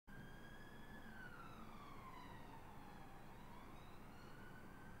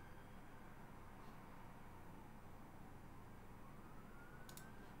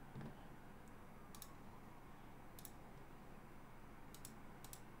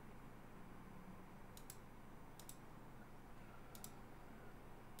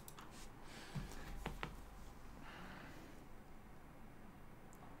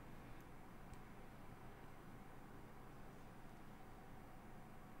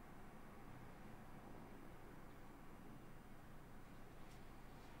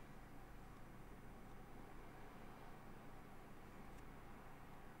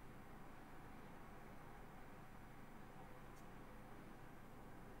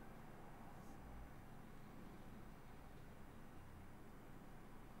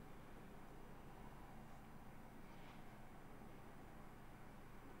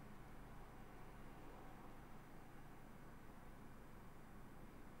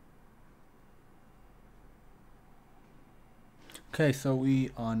Okay, so we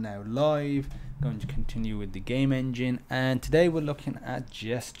are now live, going to continue with the game engine, and today we're looking at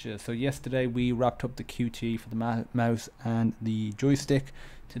gestures. So yesterday we wrapped up the QT for the mouse and the joystick.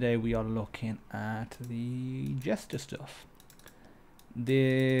 Today we are looking at the gesture stuff.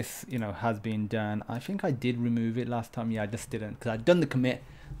 This, has been done. I think I did remove it last time. Yeah, I just didn't, because I'd done the commit,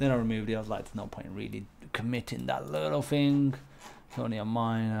 then I removed it. I was like, there's no point really committing that little thing. It's only a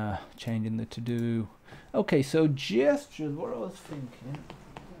minor change in the to-do. Okay, so gestures, what I was thinking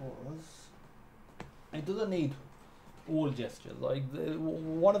was, it doesn't need all gestures. Like,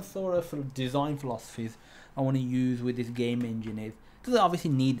 one of the sort of design philosophies I want to use with this game engine is, it doesn't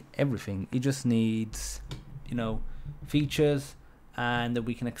obviously need everything. It just needs, features, and that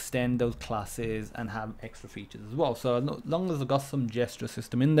we can extend those classes and have extra features as well. So as long as I've got some gesture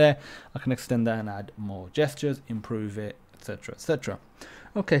system in there, I can extend that and add more gestures, improve it, etc, etc.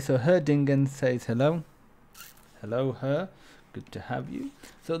 Okay, so her Dingen says hello. Hello, her. Good to have you.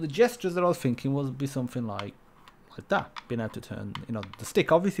 So the gestures that I was thinking would be something like that, being able to turn, the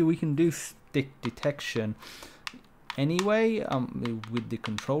stick. Obviously, we can do stick detection anyway. With the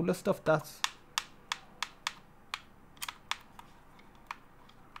controller stuff, that's.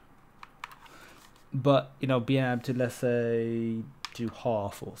 But being able to, let's say, do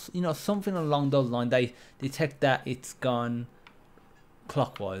half or something along those lines. They detect that it's gone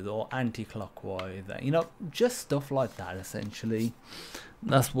clockwise or anti-clockwise, just stuff like that. Essentially,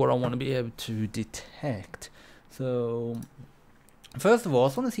 that's what I want to be able to detect. So first of all, I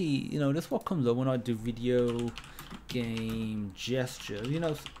just want to see, just what comes up when I do video game gestures.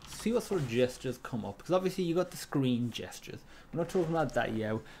 See what sort of gestures come up, because obviously you got the screen gestures. We're not talking about that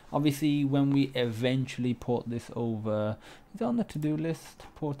yet. Obviously, when we eventually port this over, is it on the to-do list?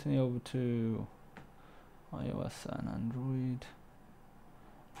 Porting it over to iOS and Android.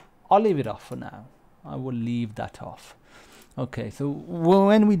 I'll leave it off for now. I will leave that off. Okay, so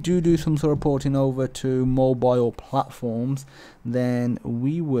when we do some sort of porting over to mobile platforms, then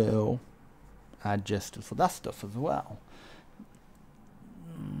we will add gestures for that stuff as well.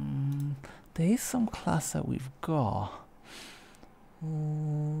 There is some class that we've got.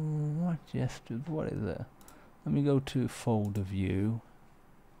 What gestures? What is it? Let me go to folder view.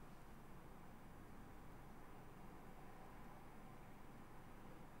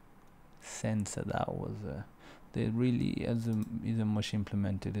 Sensor, that was there really isn't much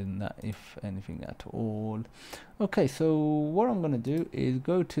implemented in that, if anything at all. Okay, so what I'm going to do is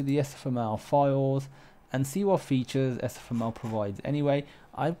go to the SFML files and see what features SFML provides. Anyway,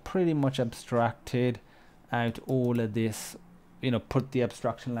 I've pretty much abstracted out all of this, put the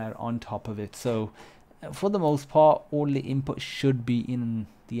abstraction layer on top of it. So for the most part, all the input should be in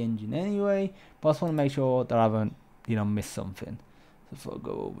the engine anyway, but I just want to make sure that I haven't missed something. So if I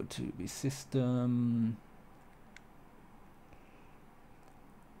go over to the system,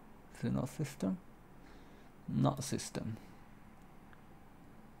 is it not system? Not system.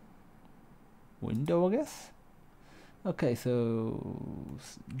 Window, I guess. Okay, so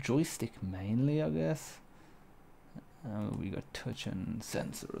joystick mainly, I guess. We got touch and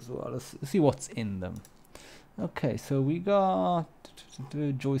sensor as well. Let's see what's in them. Okay, so we got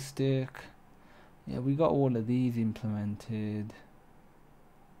joystick. Yeah, we got all of these implemented.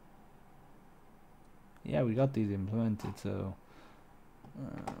 Yeah, we got these implemented. So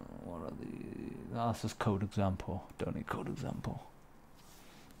what are these? That's just code example. Don't need code example.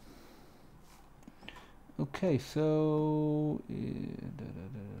 Okay, so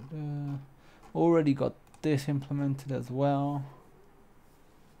already got this implemented as well.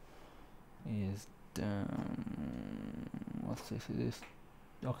 Is done. What's this?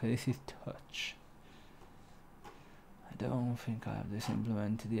 Okay, this is touch. I don't think I have this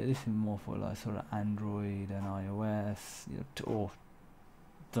implemented yet. This is more for like sort of Android and iOS, or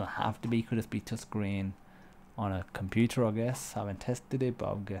doesn't have to be. Could just be touchscreen on a computer, I guess. I haven't tested it,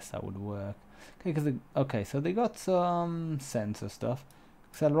 but I guess that would work. Okay, so they got some sensor stuff: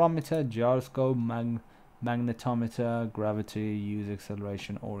 accelerometer, gyroscope, magnetometer, gravity, user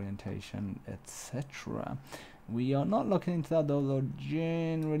acceleration, orientation, etc. We are not looking into that. Those are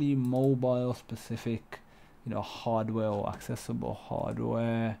generally mobile specific, hardware or accessible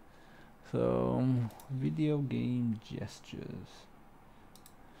hardware. So video game gestures.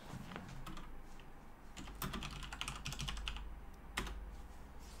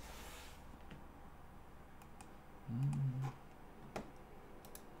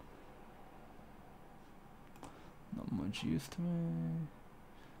 Not much use to me.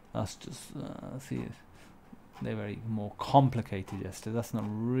 That's just see, they're very more complicated gestures. That's not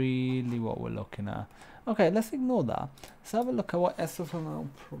really what we're looking at. Okay, let's ignore that. Let's have a look at what SFML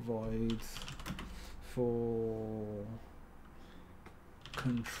provides for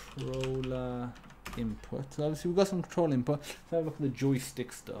controller input. So obviously we've got some control input. Let's have a look at the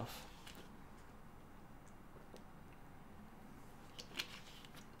joystick stuff.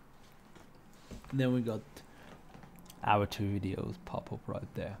 And then we got our two videos pop up right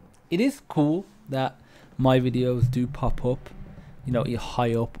there. It is cool that my videos do pop up, you know,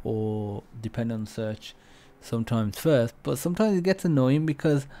 high up or depend on search sometimes first, but sometimes it gets annoying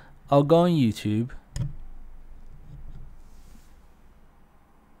because I'll go on YouTube.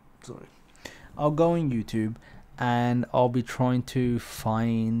 I'll go on YouTube and I'll be trying to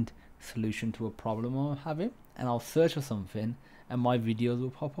find solution to a problem I'm having, and I'll search for something and my videos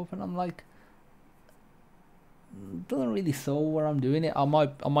will pop up and I'm like, doesn't really show where I'm doing it. I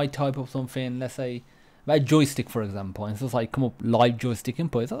might type up something, let's say about joystick for example, and it's just like come up live joystick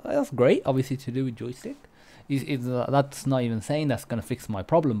input. So that's great, obviously, to do with joystick. That's not even saying that's gonna fix my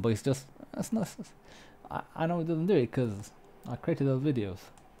problem, but it's just, that's not, I know it doesn't do it because I created those videos.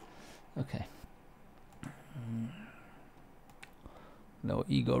 Okay. No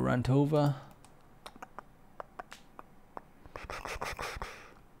ego rant over.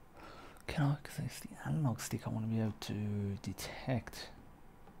 Can I, because it's the analog stick I want to be able to detect.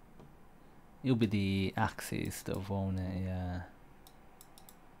 It'll be the axis stuff, won't it? Yeah.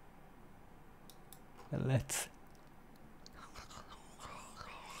 Let's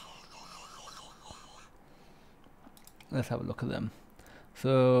have a look at them.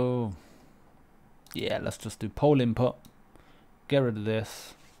 So yeah, let's just do pole input, get rid of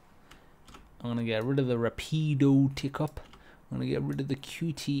this. I'm gonna get rid of the rapido tick up. I'm gonna get rid of the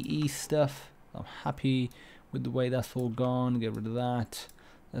QTE stuff. I'm happy with the way that's all gone. Get rid of that.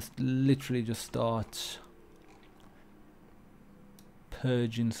 Let's literally just start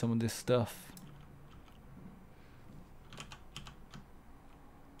purging some of this stuff.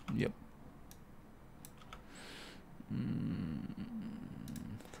 Yep.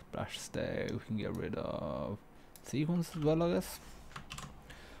 Splash stay. We can get rid of sequence as well, I guess.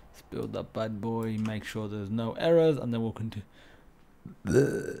 Let's build that bad boy. Make sure there's no errors, and then we'll continue.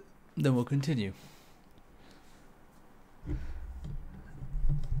 So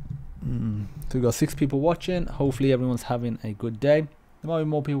we've got 6 people watching. Hopefully everyone's having a good day. There might be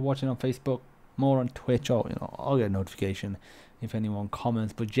more people watching on Facebook, more on Twitch, or you know, I'll get a notification if anyone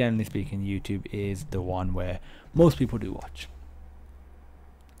comments, but generally speaking YouTube is the one where most people do watch.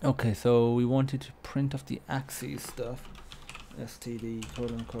 Okay, so we wanted to print off the axis stuff. std :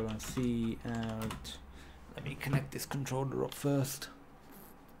 C out. Let me connect this controller up first.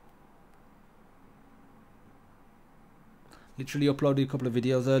 Literally uploaded a couple of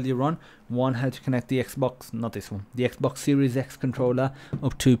videos earlier on. One, how to connect the Xbox, not this one, the Xbox Series X controller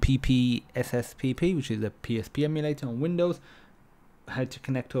up to PPSSPP, which is a PSP emulator on Windows. How to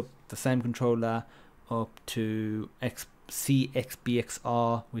connect up the same controller up to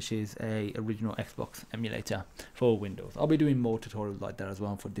CXBXR, which is a original Xbox emulator for Windows. I'll be doing more tutorials like that as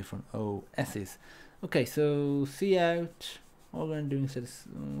well for different OSs. Okay, so C out. What we're going to do instead of,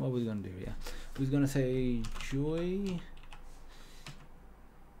 what we're going to do here? We're going to say joy.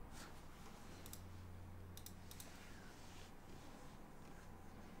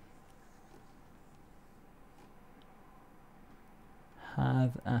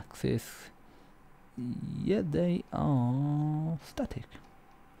 Have access. Yeah, they are static.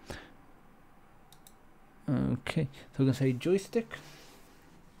 Okay, so we're going to say joystick.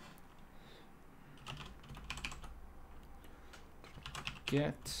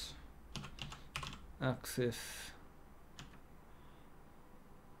 Get axis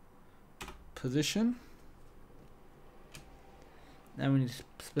position. Now we need to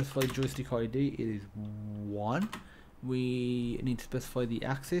specify joystick ID. It is 1. We need to specify the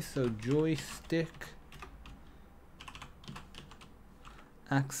axis, so joystick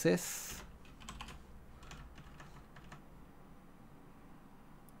axis.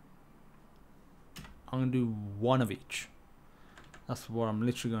 I'm going to do 1 of each. That's what I'm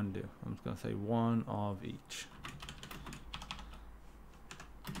literally going to do. I'm just going to say 1 of each.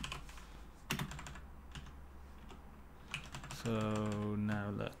 So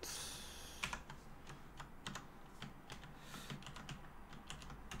now let's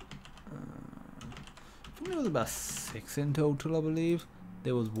I think there was about 6 in total, I believe.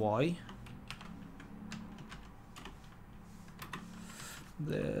 There was Y.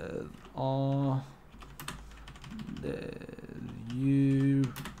 There's R. There's U.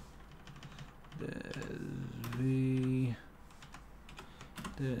 There's V.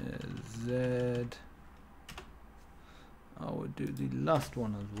 There's Z. I would do the last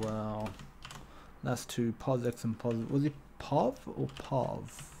one as well. Last 2, POSX and POS. Was it POV or POV?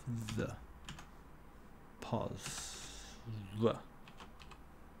 The POS.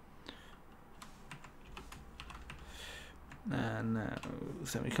 And now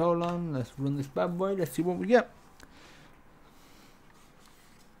semicolon. Let's run this bad boy. Let's see what we get.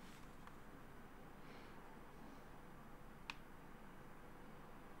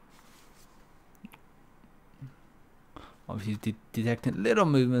 Obviously detecting little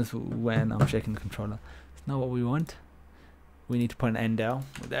movements when I'm shaking the controller. It's not what we want. We need to put an end out.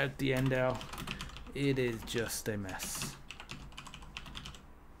 Without the end out, it is just a mess.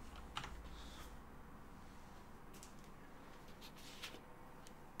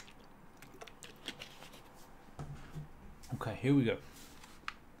 Okay, here we go.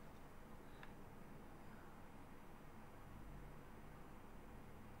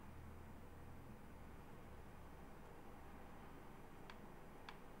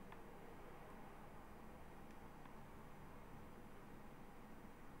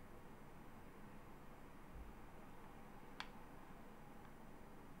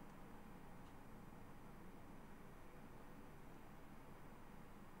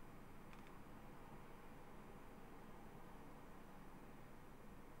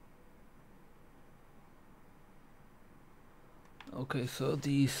 Okay, so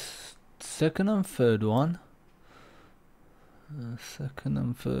the second and third one, which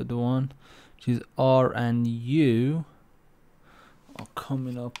is R and U, are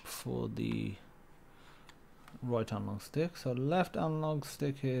coming up for the right analog stick. So left analog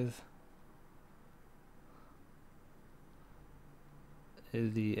stick is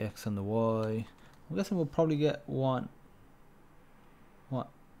the X and the Y. I'm guessing we'll probably get one. Probably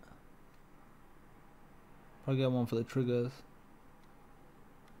get one for the triggers.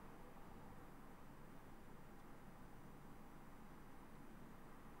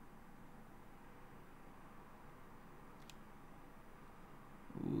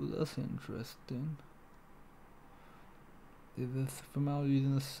 Ooh, that's interesting. Is this familiar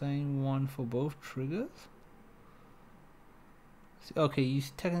using the same one for both triggers? Okay,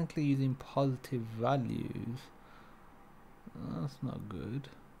 he's technically using positive values. That's not good.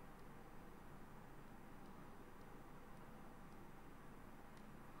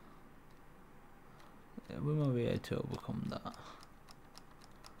 Yeah, we might be able to overcome that.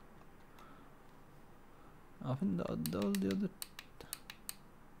 I think that was the other.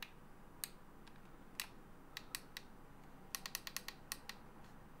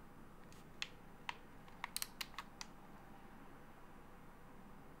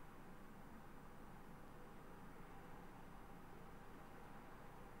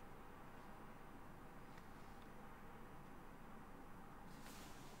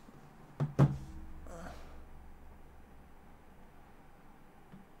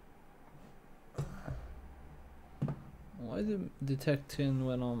 Why is it detecting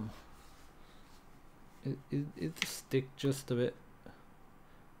when I'm... Is the stick just a bit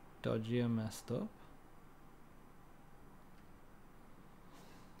dodgy and messed up?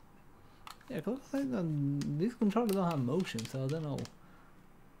 Yeah, because these controllers don't have motion, so I don't know.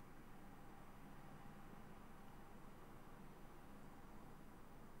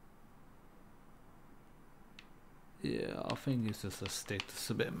 Yeah, I think it's just a stick that's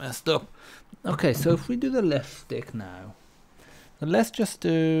a bit messed up. Okay, so if we do the left stick now, so let's just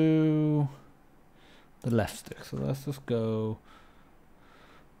do the left stick. So let's just go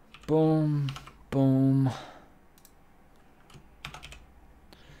boom, boom,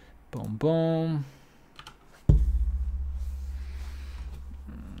 boom, boom.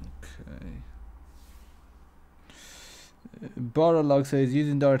 Okay. Borrow log says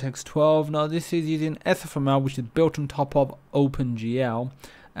using DirectX 12. Now this is using SFML, which is built on top of OpenGL,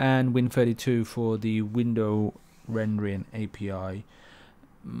 and Win32 for the window rendering API.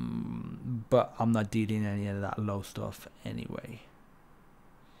 But I'm not dealing any of that low stuff anyway.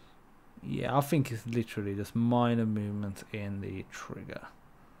 Yeah, I think it's literally just minor movements in the trigger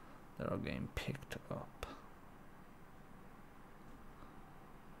that are getting picked up.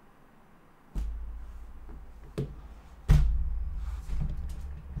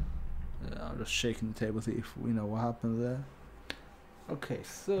 I'm just shaking the table to see if we know what happens there. Okay,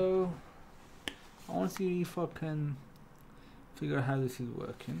 so I want to see if I can figure out how this is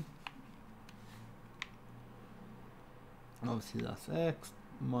working. Obviously that's X,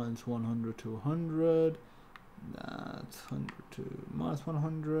 minus 100 to 100, that's 100 to minus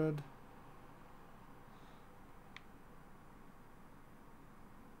 100.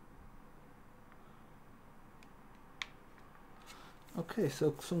 Okay,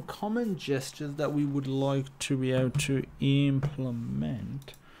 so some common gestures that we would like to be able to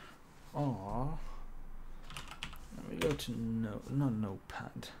implement are, let me go to not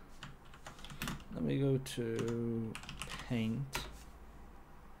Notepad, let me go to Paint,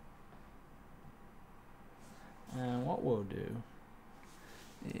 And what we'll do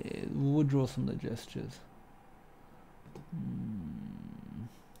is we'll draw some of the gestures.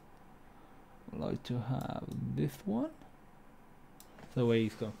 I'd like to have this one. The way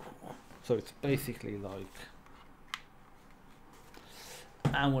he's going. So it's basically like,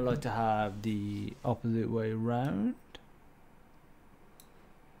 and we'd like to have the opposite way round.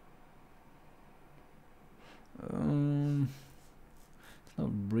 It's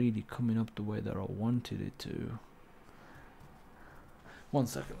not really coming up the way that I wanted it to. One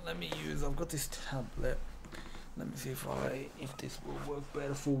second, let me use, I've got this tablet. Let me see if this will work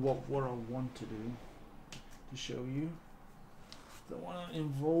better for what I want to do to show you. I want to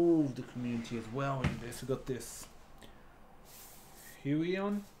involve the community as well in this. We've got this Huey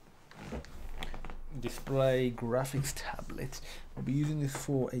on display graphics tablet. I'll be using this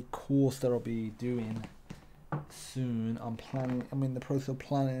for a course that I'll be doing soon. I'm in the process of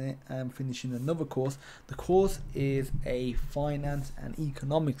planning it and finishing another course. The course is a finance and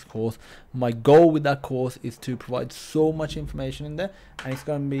economics course. My goal with that course is to provide so much information in there, and it's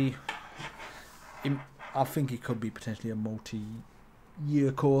going to be, I think it could be potentially a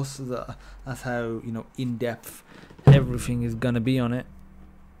multi-year course. That's how, you know, in-depth everything is going to be on it.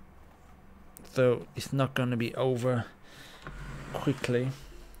 So it's not going to be over quickly.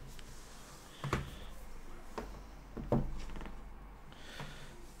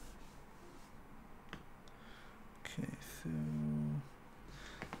 Okay, so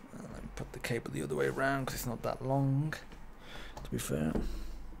let me put the cable the other way around because it's not that long, to be fair.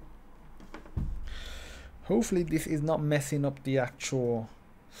 Hopefully this is not messing up the actual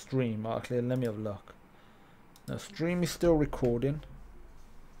stream. Actually, let me have a look. The stream is still recording.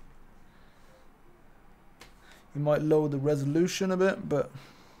 You might lower the resolution a bit, but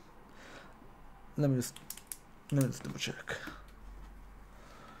let me just double check.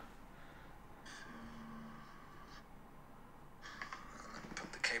 Let me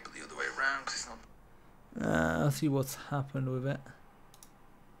put the cable the other way around because it's not. I'll see what's happened with it.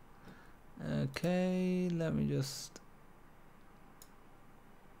 Okay, let me just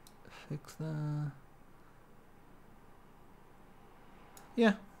fix that.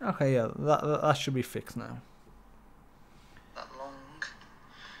 Yeah, okay, yeah, that should be fixed now. That long,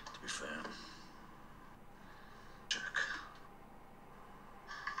 to be fair. Check.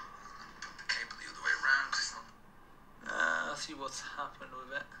 Put the cable the other way around 'cause it's not. I'll see what's happened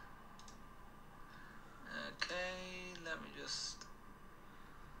with it. Okay, let me just.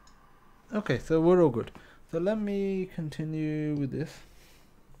 Okay, so we're all good. So let me continue with this.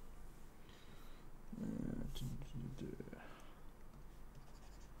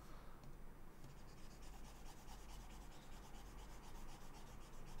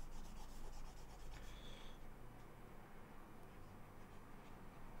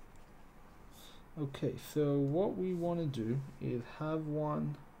 Okay, so what we want to do is have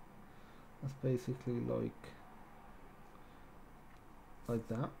one that's basically like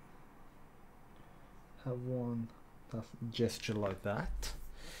that. Have one that's gesture like that.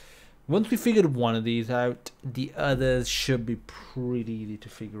 Once we figured one of these out, the others should be pretty easy to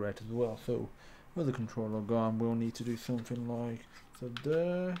figure out as well. So where's the controller gone? We'll need to do something like, so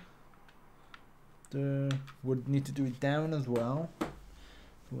there, would need to do it down as well.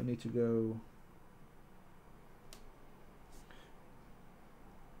 So we need to go.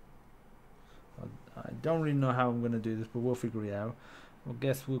 I don't really know how I'm going to do this, but we'll figure it out. I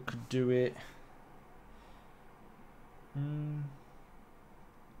guess we could do it.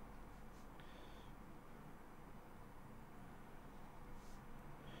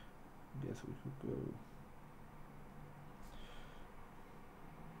 Guess we could go.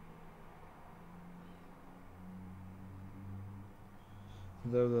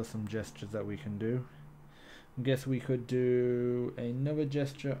 Those are some gestures that we can do. I guess we could do another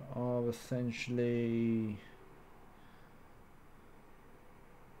gesture of essentially.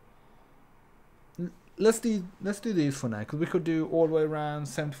 Let's do these for now, because we could do all the way around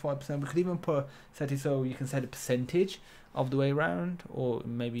 75%. We could even set it so you can set a percentage of the way around, or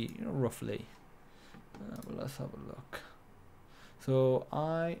maybe, you know, roughly. But let's have a look. So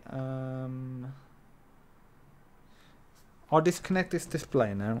I'll disconnect this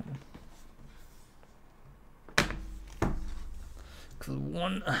display now. Because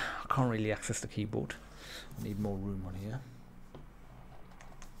one, I can't really access the keyboard. I need more room on here.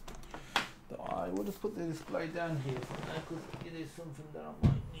 So I will just put the display down here for now, because it is something that I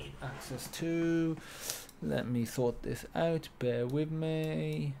might need access to. Let me sort this out, bear with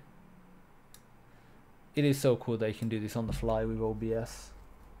me. It is so cool that you can do this on the fly with OBS.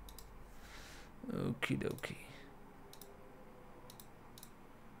 Okie dokie.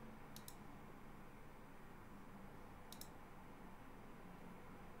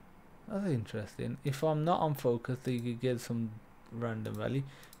 That's interesting. If I'm not on focus, then you could get some random value.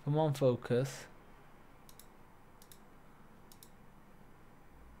 If I'm on focus,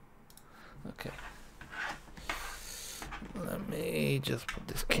 okay. Let me just put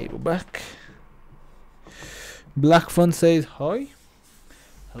this cable back. Black Fun says hi.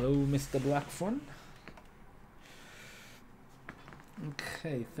 Hello, Mr. Black Fun.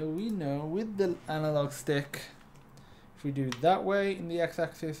 Okay, so we know with the analog stick, if we do it that way in the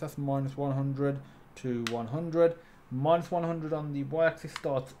x-axis, that's minus 100 to 100. Minus 100 on the y-axis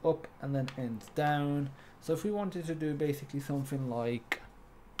starts up and then ends down. So if we wanted to do basically something like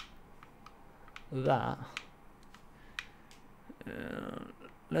that,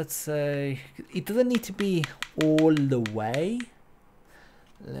 let's say it doesn't need to be all the way.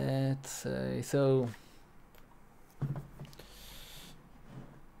 Let's say, so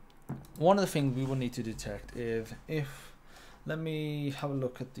one of the things we will need to detect is if, let me have a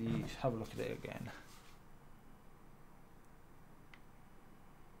look at it again.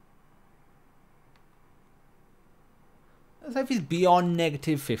 Let's say if it's beyond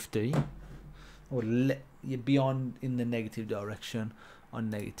negative 50, or you're beyond in the negative direction on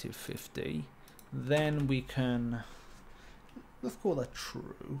negative 50, then we can, let's call that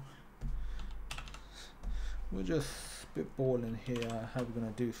true. We're just spitballing here how we're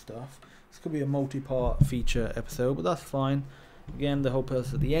going to do stuff. This could be a multi-part feature episode, but that's fine. Again, the whole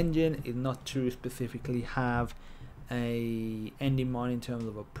purpose of the engine is not to specifically have a end in mind in terms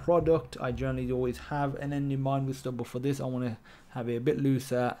of a product. I generally always have an end in mind with stuff, but for this I want to have it a bit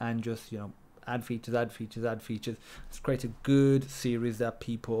looser and just, you know, add features, add features, add features. Let's create a good series that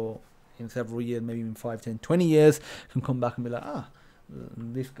people in several years, maybe even 5, 10, 20 years, can come back and be like, ah,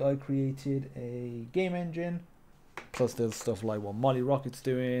 this guy created a game engine. Plus there's stuff like what Molly Rocket's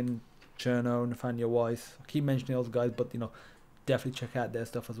doing, Cherno, Nathaniel Weiss. I keep mentioning those guys, but you know, definitely check out their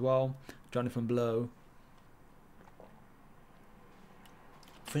stuff as well. Jonathan Blow.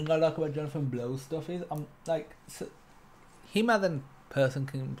 The thing I like about Jonathan Blow's stuff is, so him as a person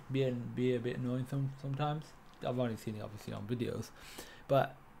can be a bit annoying sometimes. I've only seen it obviously on videos,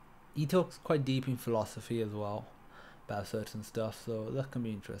 but he talks quite deep in philosophy as well about certain stuff, so that can be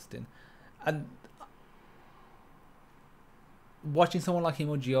interesting. And watching someone like him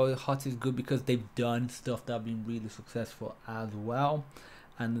or Geo Hot is good because they've done stuff that have been really successful as well,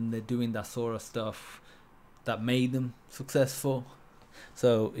 and then they're doing that sort of stuff that made them successful.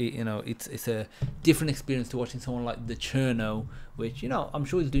 So you know, it's a different experience to watching someone like the Cherno, which, you know, I'm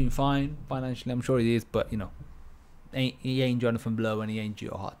sure he's doing fine financially, I'm sure he is, but you know, he ain't Jonathan Blow and he ain't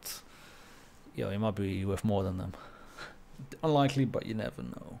Geo Hot. You know, he might be worth more than them. Unlikely, but you never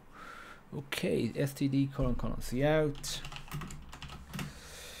know. Okay, STD colon C out.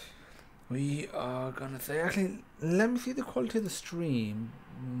 We are gonna say, actually, let me see the quality of the stream,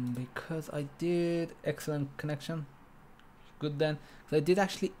 because I did excellent connection. Good then. So I did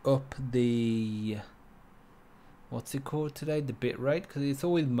actually up the, what's it called today? The bit rate, because it's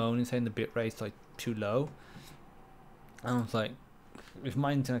always moaning saying the bit rate's like too low. And I was like, if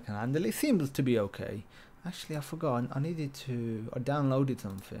my internet can handle it, it seems to be okay. Actually, I forgot. I downloaded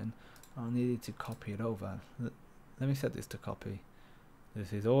something. I needed to copy it over. Let me set this to copy.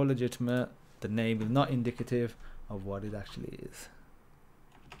 This is all legitimate. The name is not indicative of what it actually is.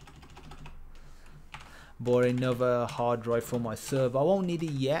 Bought another hard drive for my server. I won't need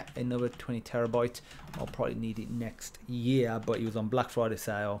it yet. Another 20 terabyte. I'll probably need it next year, but it was on Black Friday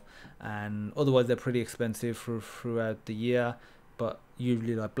sale, and otherwise they're pretty expensive throughout the year. But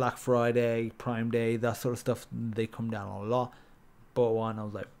usually like Black Friday, Prime Day, that sort of stuff, they come down a lot. Bought one, I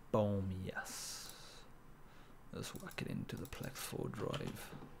was like, boom, yes. Let's whack it into the Plex 4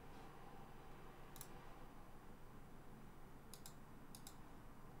 drive.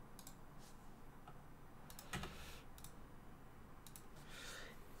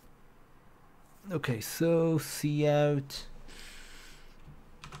 Okay, so C out,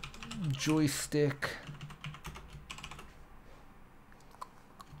 joystick,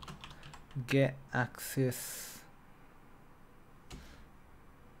 get access.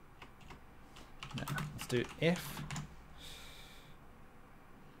 No, let's do if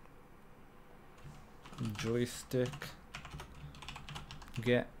joystick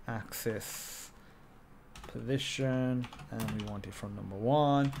get access position, and we want it from number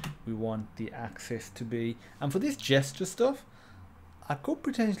 1. We want the access to be, and for this gesture stuff, I could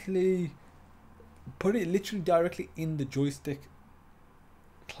potentially put it literally directly in the joystick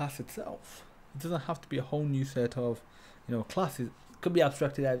class itself. It doesn't have to be a whole new set of, you know, classes. It could be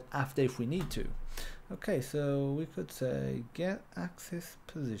abstracted out after if we need to. Okay, so we could say get access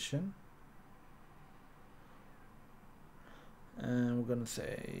position. and we're gonna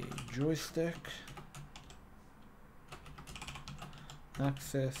say joystick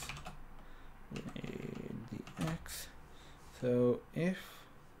access. We need the X. So if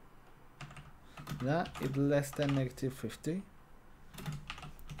that is less than -50,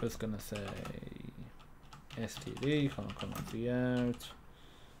 just gonna say std colon out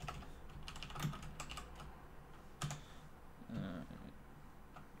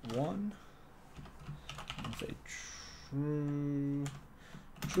 1 and say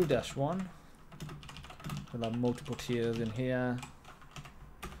true dash 1. We'll have multiple tiers in here.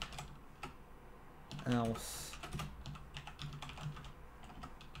 Else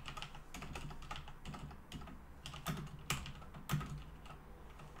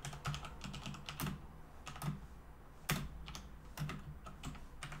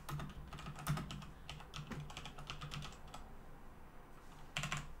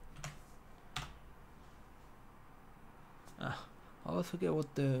I always forget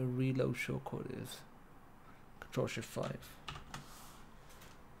what the reload shortcut is. Control-Shift-5.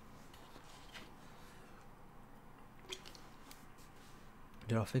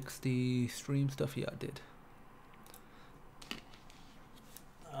 Did I fix the stream stuff? Yeah, I did.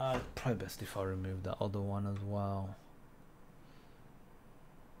 Probably best if I remove that other one as well.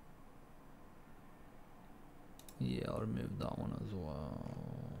 Yeah, I'll remove that one as well.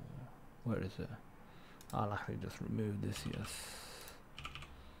 Where is it? I'll actually just remove this, yes.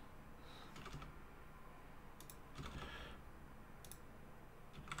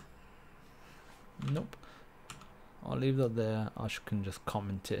 Nope. I'll leave that there. I can just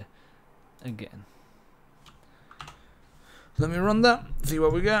comment it again. Let me run that, see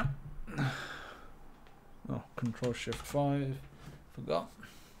what we get. Oh, Control-Shift-5. Forgot.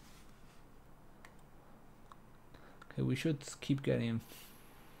 Okay, we should keep getting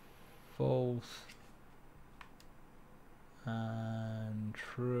false and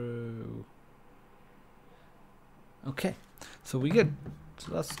true. Okay, so we get,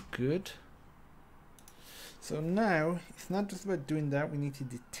 so that's good. So now it's not just about doing that, we need to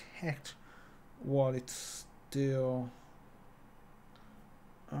detect while it's still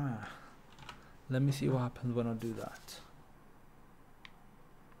let me see what happens when I do that.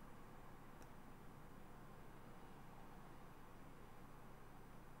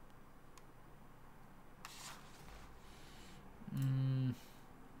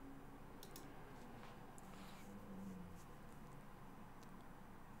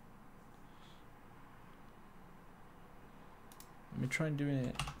 Let me try and do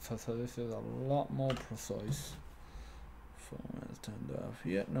it so this is a lot more precise. Phone is turned off.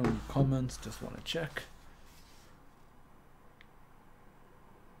 Yeah, no comments, just want to check.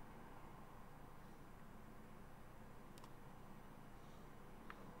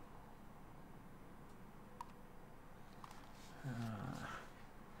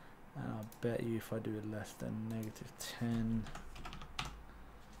 And I'll bet you if I do it less than -10.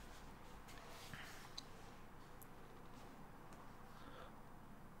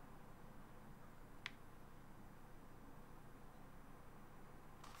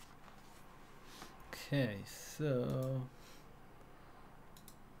 Okay, so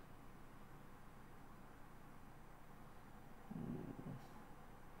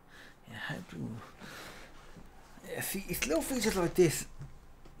yeah, how do see it's little features like this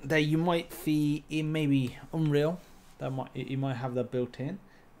that you might see in maybe Unreal. That you might have that built in,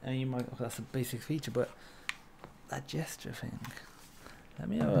 and you might that's a basic feature, but that gesture thing. Let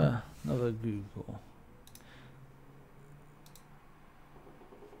me have another Google.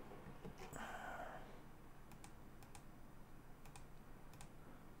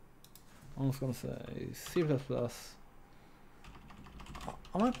 I'm just gonna say C++.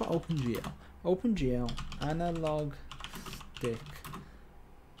 I might put OpenGL. OpenGL analog stick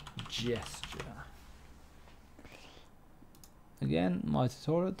gesture. Again, my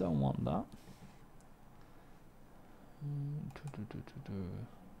tutorial don't want that.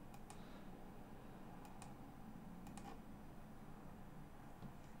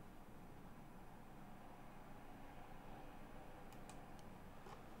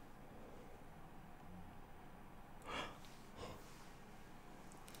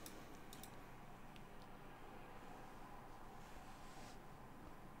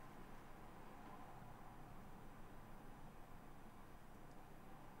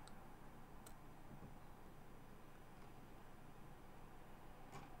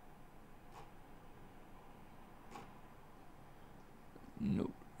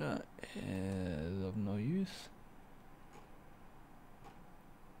 Nope, that is of no use.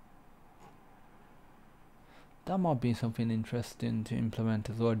 That might be something interesting to implement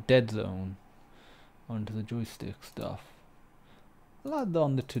as well. Dead zone onto the joystick stuff. a lot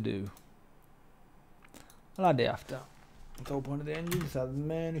on the to do. A lot day after. Let's open one of the engines, have as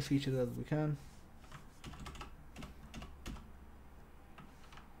many features as we can.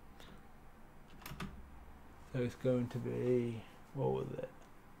 So it's going to be, what was it?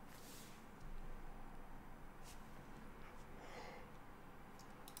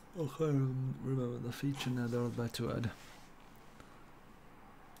 I can't remember the feature now that I was about to add.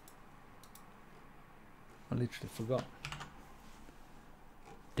 I literally forgot.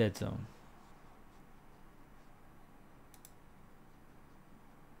 Dead zone.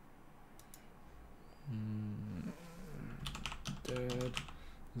 Dead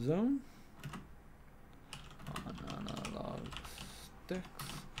zone. Analog sticks.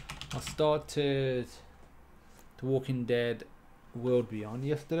 I started The Walking Dead World Beyond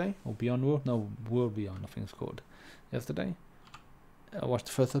yesterday, or Beyond World? No, World Beyond, I think it's called. Yesterday. I watched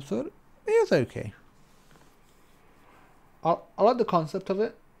the first episode. It was okay. I like the concept of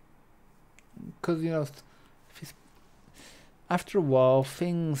it, because you know, after a while,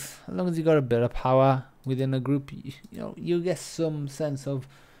 things, as long as you got a bit of power within a group, you know, you get some sense of,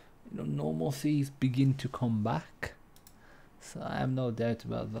 you know, normalcies begin to come back. So I have no doubt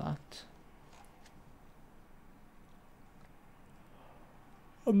about that.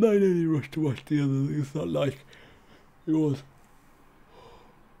 I'm not in any rush to watch the other thing. It's not like it was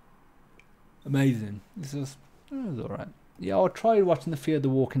amazing. It was alright. Yeah, I tried watching the Fear of the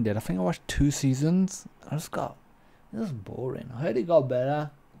Walking Dead. I think I watched 2 seasons. It was boring. I heard it got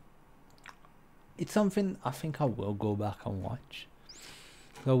better. It's something I think I will go back and watch.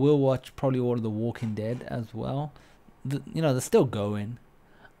 So I will watch probably all of The Walking Dead as well. You know, they're still going.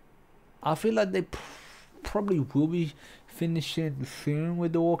 I feel like they probably will be finishing soon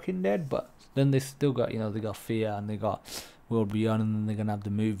with The Walking Dead, but then they still got, you know, they got Fear and they got World Beyond, and then they're gonna have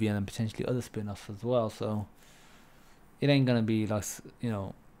the movie and then potentially other spin-offs as well. So it ain't gonna be like, you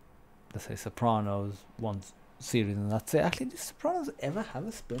know, let's say Sopranos one series and that's it. Actually, did Sopranos ever have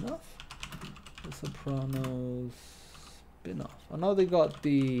a spin-off? The Sopranos spin-off. I know they got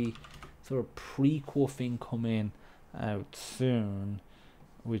the sort of prequel thing coming out soon,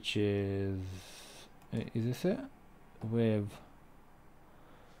 which is this it? With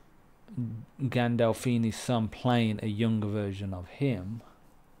Gandolfini's son playing a younger version of him.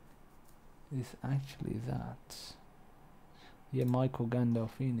 Is actually that? Yeah, Michael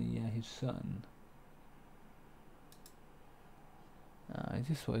Gandolfini, yeah, his son. Is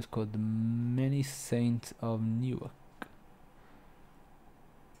this what it's called? The Many Saints of Newark.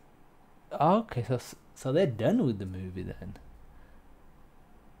 Okay, so they're done with the movie then.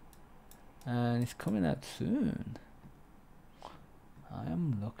 And it's coming out soon. I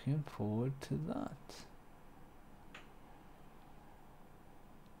am looking forward to that.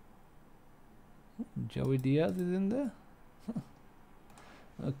 Joey Diaz is in there.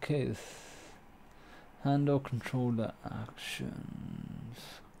 Okay, handle controller actions.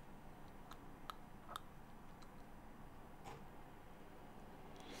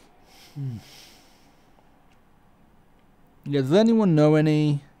 Yeah, does anyone know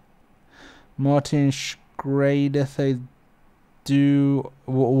any? Martin Schrader says,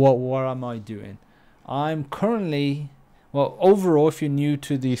 what am I doing? I'm currently, well, overall, if you're new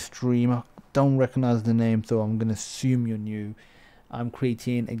to the stream, I don't recognize the name, so I'm gonna assume you're new. I'm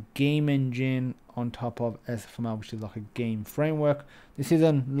creating a game engine on top of SFML, which is like a game framework. This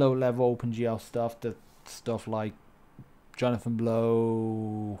isn't low level OpenGL stuff, the stuff like Jonathan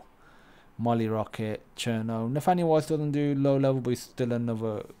Blow, Molly Rocket, Cherno. Nathaniel Weiss doesn't do low level, but it's still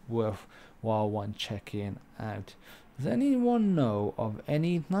another worthwhile one checking out. Does anyone know of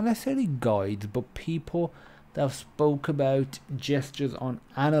any, not necessarily guides, but people that have spoke about gestures on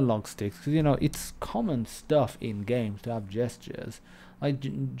analog sticks? Because, you know, it's common stuff in games to have gestures. Like,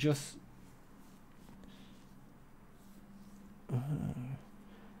 just...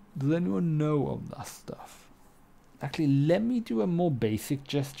 does anyone know of that stuff? Actually, let me do a more basic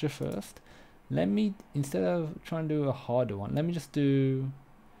gesture first. Let me, instead of trying to do a harder one, let me just do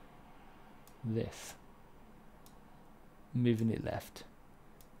this. Moving it left,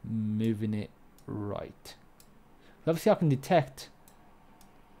 moving it right. Obviously I can detect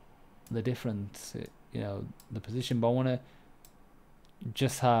the difference, you know, the position, but I want to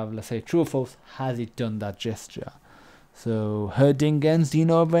just have, let's say, true or false, has it done that gesture? So Herdingens, do you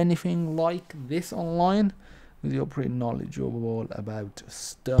know of anything like this online? Because you're pretty knowledgeable about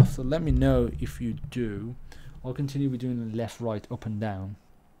stuff, so let me know if you do. I'll continue with doing the left, right, up and down,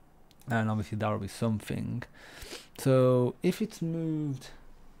 and obviously that will be something. So if it's moved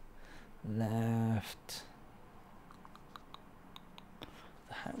left,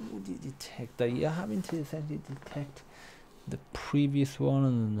 how would you detect that? You're having to essentially detect the previous one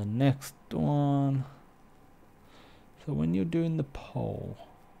and then the next one. So when you're doing the poll,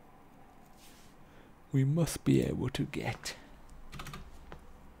 we must be able to get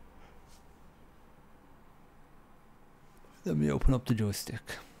let me open up the joystick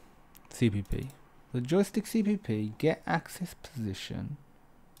CPP. The joystick CPP, get axis position.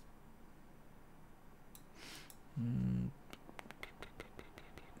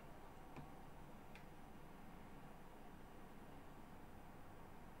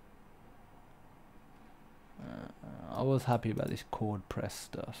 I was happy about this chord press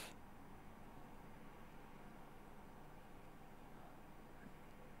stuff.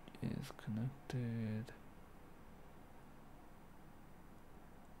 Is connected.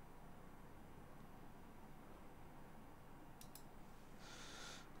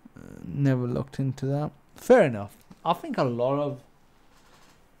 Never looked into that. Fair enough. I think a lot of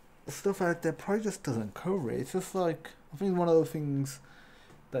stuff out there probably just doesn't cover it. It's just like, I think one of those things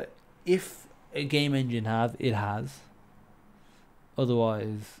that if a game engine has, it has.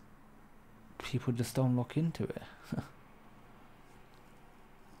 Otherwise, people just don't look into it.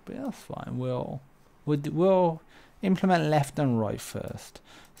 But yeah, that's fine. We'll implement left and right first.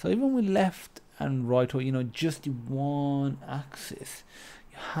 So even with left and right, or just one axis,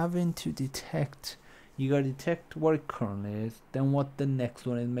 you're having to detect. You gotta detect what it currently is, then what the next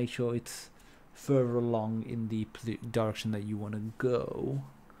one is. Make sure it's further along in the direction that you want to go.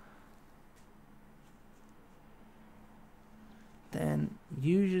 Then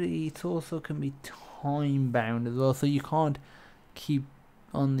usually it also can be time bound as well, so you can't keep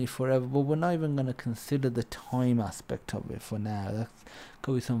on it forever, but we're not even going to consider the time aspect of it for now. That's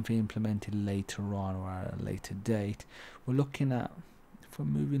going to be something implemented later on or at a later date. We're looking at, if we're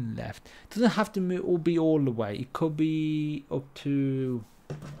moving left, it doesn't have to move or be all the way. It could be up to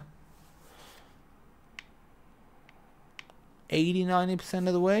 80-90%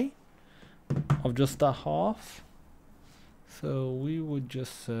 of the way of just that half. So we would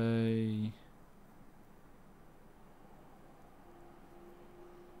just say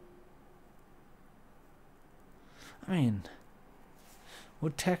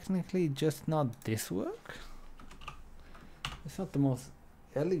would technically just not this work? It's not the most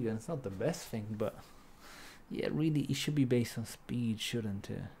elegant, it's not the best thing, but yeah, really it should be based on speed, shouldn't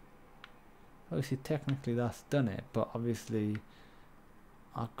it? Obviously technically that's done it, but obviously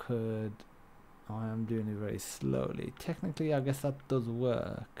I am doing it very slowly. Technically I guess that does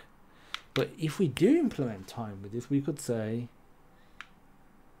work, but if we do implement time with this, we could say,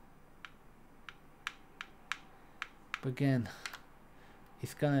 but again,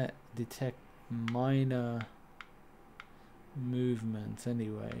 it's gonna detect minor movements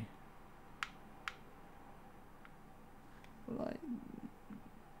anyway. Like,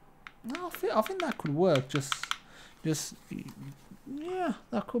 no, I think that could work. Just yeah,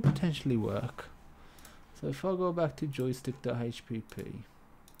 that could potentially work. So if I go back to joystick.hpp,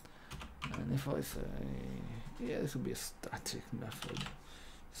 and if I say, yeah, this will be a static method.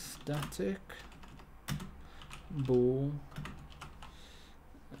 Static ball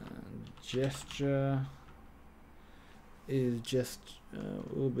and gesture is just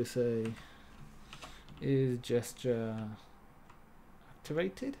we'll say is gesture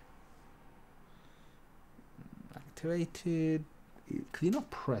activated. Activated, because you're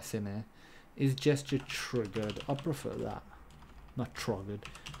not pressing it. Is gesture triggered? I prefer that. Not triggered.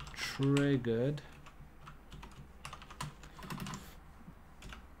 Triggered.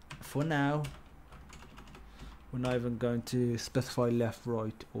 For now, we're not even going to specify left,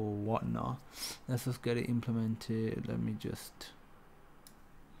 right, or whatnot. Let's just get it implemented. Let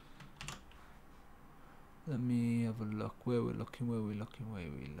me have a look. Where we're looking.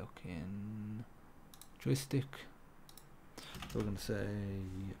 Joystick. So we're going to say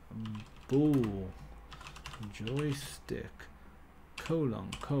ball joystick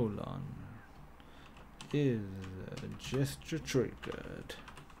colon is gesture triggered.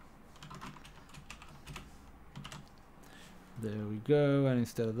 There we go, and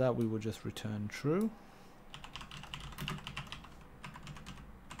instead of that we will just return true.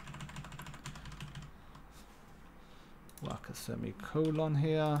 Whack a semicolon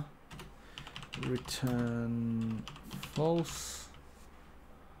here. Return false.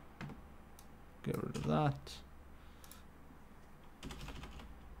 Get rid of that.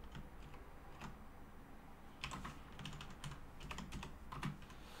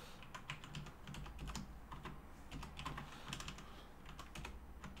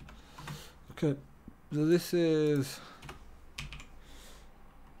 Okay, so this is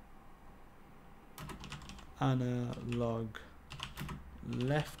analog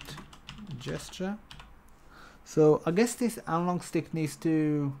left gesture. So I guess this analog stick needs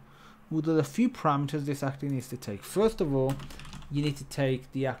to, well, there's a few parameters this actually needs to take. First of all, you need to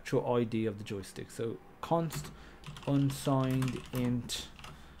take the actual ID of the joystick. So const unsigned int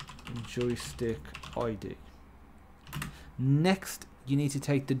joystick ID. Next, you need to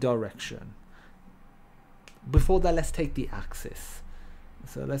take the direction. Before that, let's take the axis.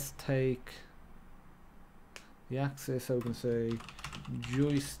 So let's take the axis. So we can say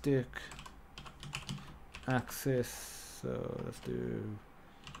joystick axis. So let's do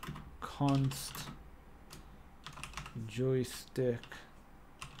const joystick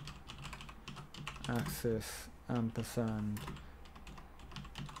axis ampersand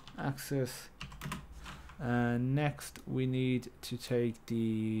axis. And next we need to take the,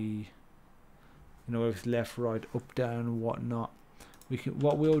 you know, if it's left, right, up, down, whatnot. We can,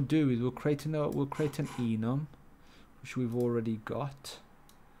 what we'll do is we'll create an enum, which we've already got.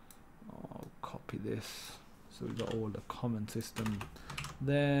 I'll copy this so we've got all the common system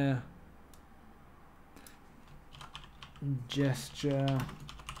there. Gesture,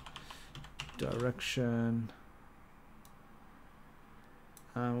 direction,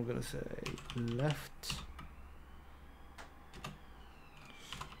 and we're gonna say left,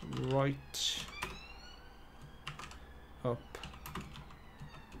 right, up,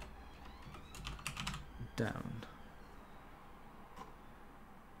 down.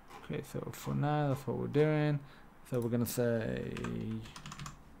 Okay, so for now that's what we're doing. So we're gonna say,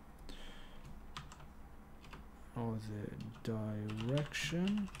 oh, is it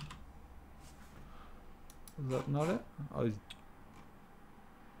direction? Is that not it? Oh, it's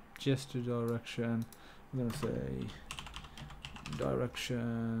gesture direction. We're gonna say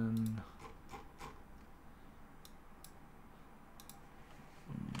direction.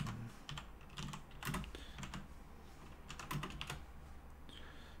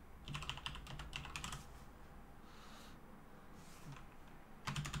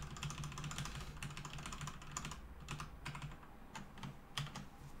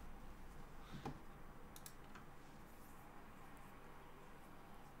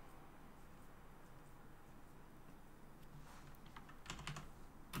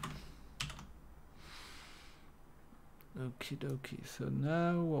 Okie dokie. So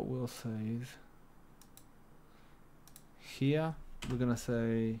now what we'll say is here we're gonna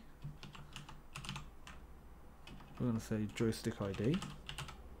say joystick ID.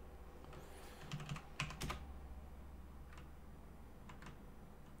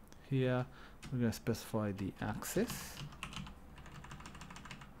 Here we're gonna specify the axis,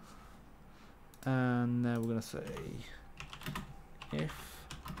 and now we're gonna say if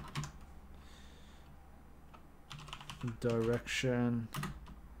direction,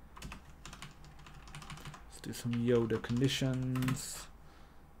 let's do some Yoda conditions.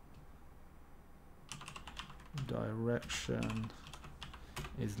 Direction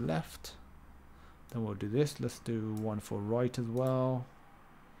is left. Then we'll do this. Let's do one for right as well.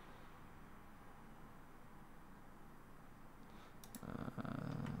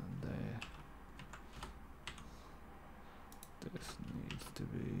 There. This needs to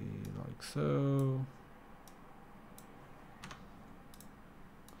be like so.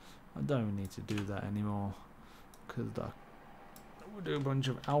 I don't even need to do that anymore because that we'll do a bunch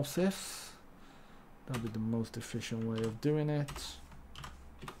of else ifs. That'll be the most efficient way of doing it.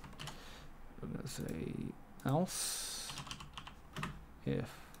 We're gonna say else if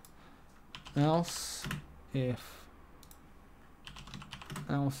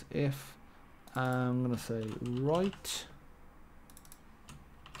I'm gonna say right,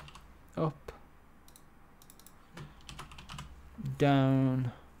 up,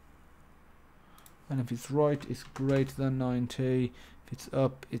 down. And if it's right, it's greater than 90. If it's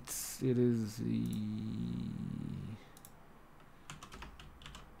up, it is the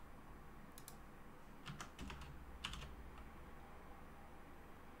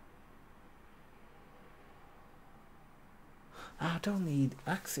I don't need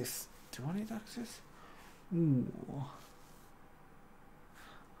axis. Do I need axis? Ooh.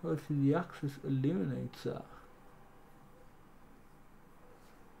 Hopefully the axis eliminates that.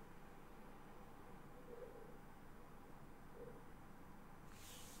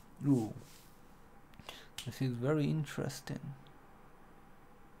 Ooh, this is very interesting.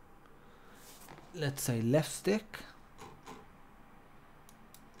 Let's say left stick.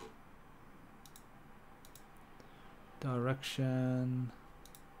 Direction.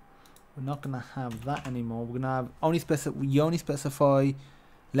 We're not gonna have that anymore. We're gonna have you only specify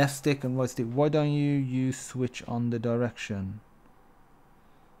left stick and right stick. Why don't you use switch on the direction?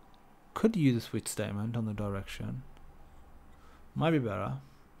 Could use a switch statement on the direction. Might be better.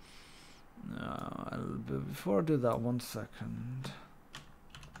 Before I do that, 1 second.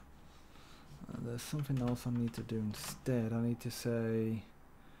 There's something else I need to do instead. I need to say,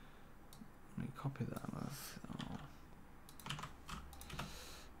 let me copy that.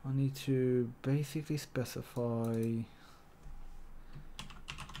 I need to basically specify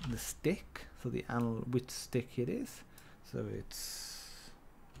the stick, so the which stick it is. So it's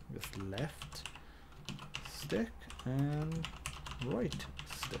just left stick and right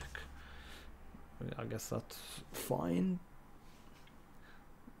stick. I guess that's fine.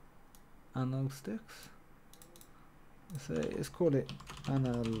 Analog sticks. Let's call it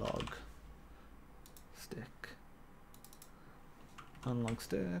analog stick. Analog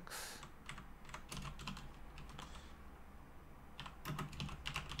sticks.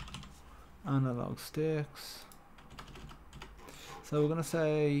 Analog sticks. So we're gonna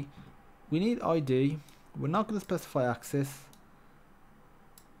say we need ID. We're not gonna specify axis.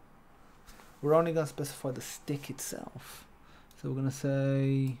 We're only gonna specify the stick itself. So we're gonna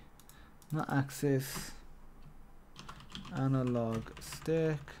say not axis, analog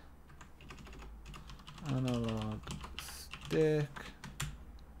stick, analog stick.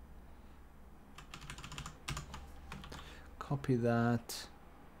 Copy that,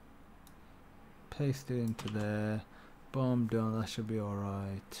 paste it into there, boom, done. That should be all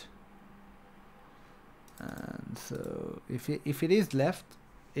right. And so if it is left,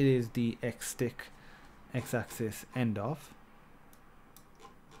 it is the X stick, X axis end off.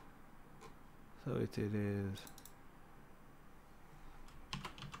 So it is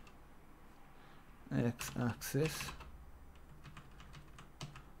X axis.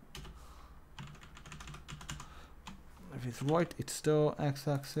 If it's right, it's still X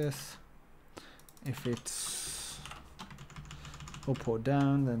axis. If it's up or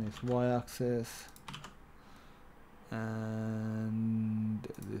down, then it's Y axis. And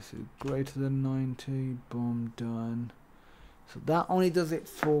this is greater than 90. Boom, done. So that only does it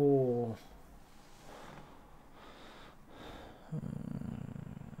for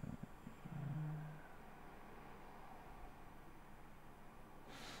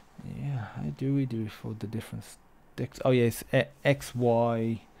yeah, how do we do it for the different sticks? Oh yes, X,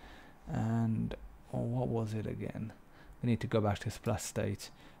 Y, and what was it again? We need to go back to splash state.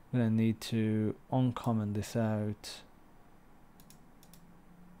 We're gonna need to uncomment this out.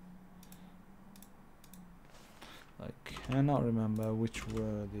 I cannot remember which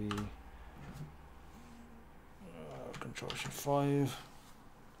were the Control Shift 5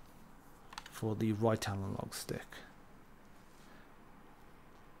 for the right analog stick.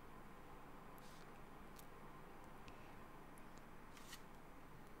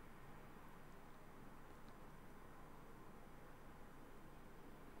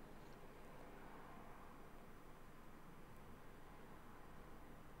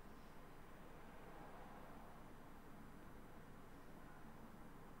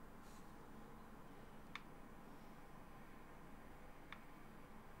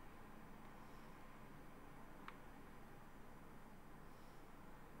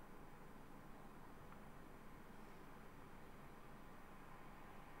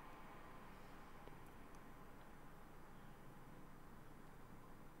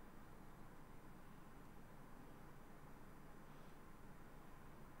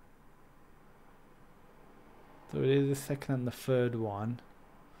 So it is the second and the third one.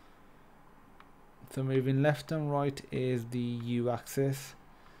 So moving left and right is the U axis.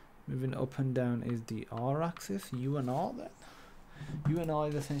 Moving up and down is the R axis. U and R then. U and R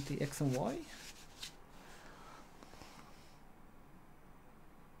is essentially X and Y.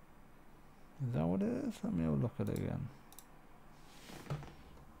 Is that what it is? Let me have a look at it again.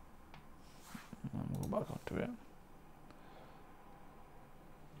 I'll go back onto it.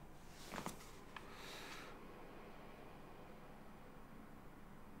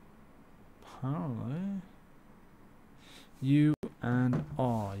 Apparently U and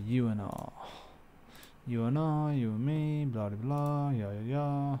R, U and R, you and I, you and me, blah blah blah, yeah yeah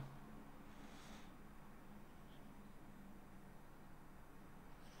yeah.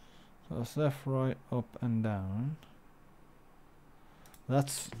 So that's left, right, up and down.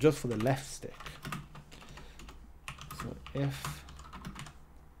 That's just for the left stick. So if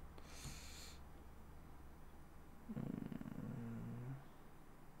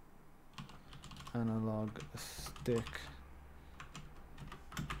analog stick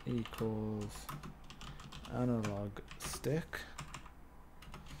equals analog stick,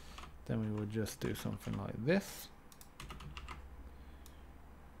 then we would just do something like this.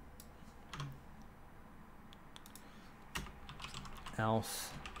 Else,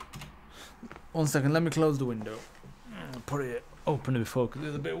 1 second, let me close the window. Put it open it before because it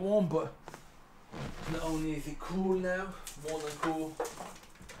was a bit warm, but not only is it cool now, more than cool,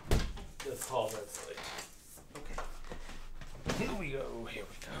 it's hot outside. Okay, here we go.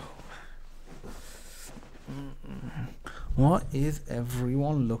 What is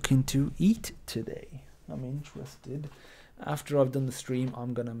everyone looking to eat today? I'm interested. After I've done the stream,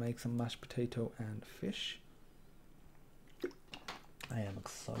 I'm gonna make some mashed potato and fish. I am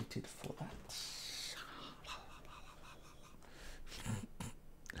excited for that.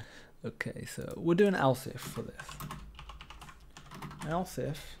 Okay, so we're doing ALSIF for this.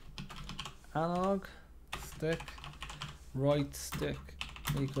 ALSIF, analog stick, right stick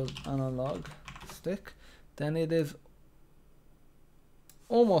equals analog stick. Then it is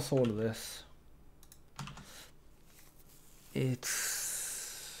almost all of this.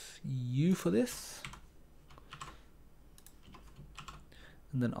 It's U for this,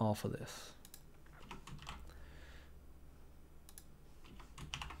 and then R for this.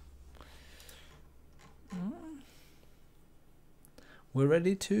 We're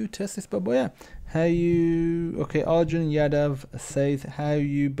ready to test this bubble. Yeah. How you? Okay, Arjun Yadav says, how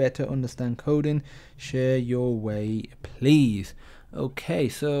you better understand coding? Share your way, please. Okay,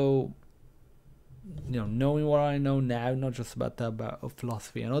 so knowing what I know now, not just about that, about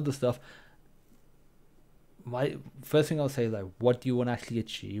philosophy and other stuff. My first thing I'll say is, like, what do you want to actually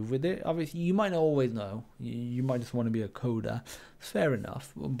achieve with it? Obviously, you might not always know. You might just want to be a coder. Fair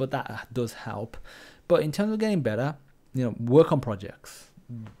enough, but that does help. But in terms of getting better, work on projects.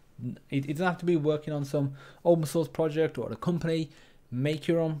 It doesn't have to be working on some open source project or a company. Make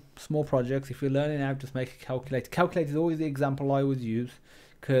your own small projects. If you're learning how, just make a calculator. Calculator is always the example I always use,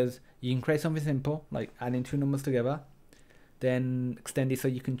 because you can create something simple, like adding two numbers together, then extend it so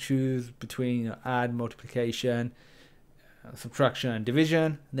you can choose between add, multiplication, subtraction, and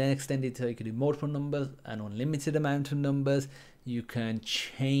division. Then extend it so you can do multiple numbers, an unlimited amount of numbers. You can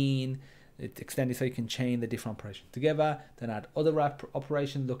chain it, extend it so you can chain the different operations together, then add other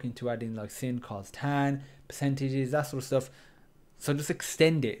operations, looking to adding like sin, cos, tan, percentages, that sort of stuff. So just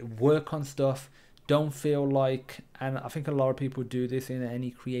extend it, work on stuff. Don't feel like, and I think a lot of people do this in any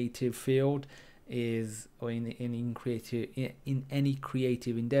creative field, or in any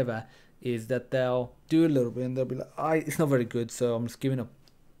creative endeavor, is that they'll do a little bit and they'll be like, it's not very good, so I'm just giving up.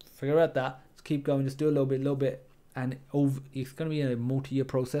 Figure out that, just keep going, just do a little bit, and it's going to be a multi-year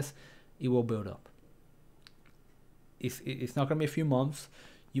process. It will build up. It's not going to be a few months.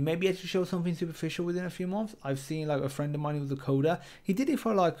 You may be able to show something superficial within a few months. I've seen like a friend of mine who was a coder. He did it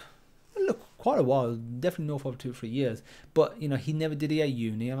for quite a while, definitely north of 2 or 3 years. But he never did it at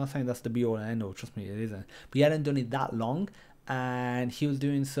uni. I'm not saying that's the be all and end all. Trust me, it isn't. But he hadn't done it that long, and he was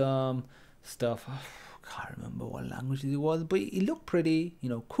doing some stuff. I can't remember what language it was, but it looked pretty,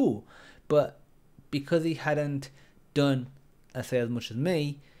 cool. But because he hadn't done, let's say, as much as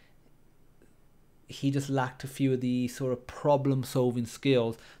me, he just lacked a few of the sort of problem solving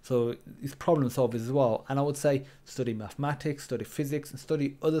skills. So he's problem solvers as well. And I would say study mathematics, study physics, and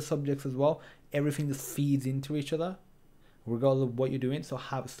study other subjects as well. Everything just feeds into each other, regardless of what you're doing. So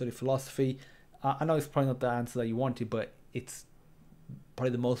study philosophy. I know it's probably not the answer that you wanted, but it's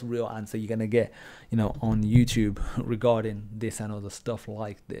probably the most real answer you're gonna get, on YouTube regarding this and other stuff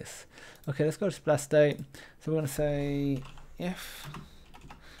like this. Okay, let's go to splash state. So we're gonna say if.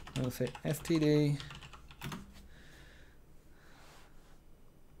 I'm going to say std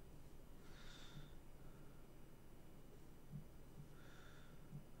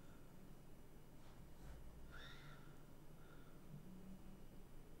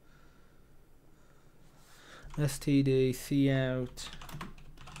cout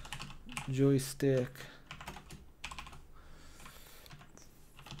joystick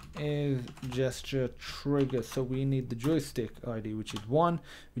is gesture trigger. So we need the joystick ID, which is 1.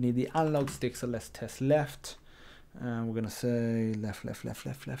 We need the analog stick, so let's test left, and we're gonna say left, and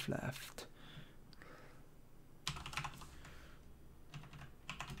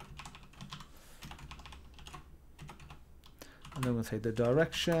then we're gonna say the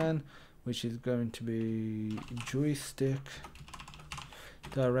direction, which is going to be joystick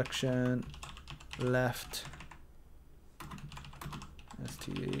direction left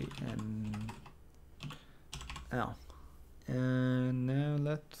std and L. And now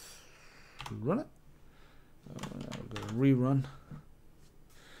let's run it. Now we're going to rerun.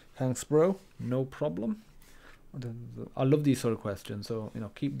 Thanks, bro. No problem. I love these sort of questions, so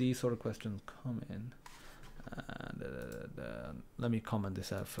keep these sort of questions coming. And let me comment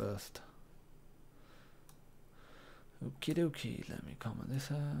this out first. Okie dokie, let me comment this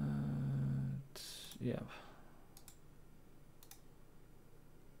out. Yeah.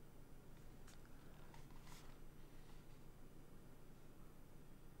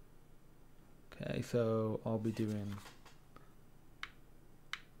 Okay, so I'll be doing,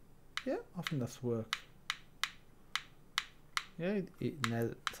 yeah, I think that's work. Yeah, now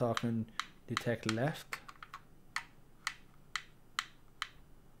so I can detect left.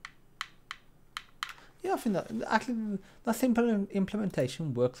 Yeah, I think that actually that simple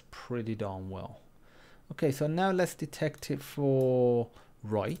implementation works pretty darn well. Okay, so now let's detect it for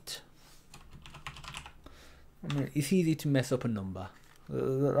right. I mean, it's easy to mess up a number.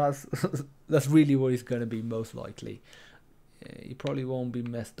 That's that's really what it's going to be most likely. You probably won't be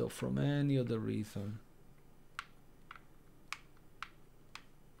messed up from any other reason.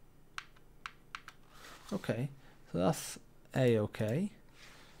 Okay, so that's a-okay.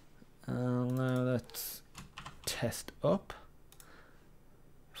 Now let's test up.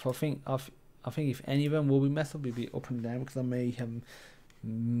 So I think if any of them will be messed up, it'll be up and down because I may have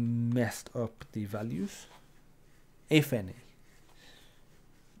messed up the values, if any.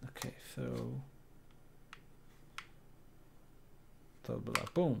 Okay, so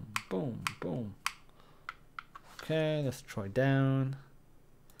like boom, boom, boom. Okay, let's try down.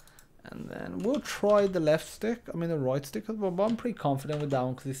 And then we'll try the left stick, I mean the right stick, but I'm pretty confident with that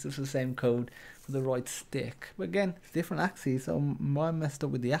one because it's just the same code for the right stick. But again, it's different axes, so I messed up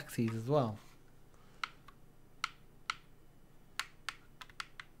with the axes as well.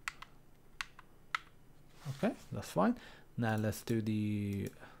 Okay, that's fine. Now let's do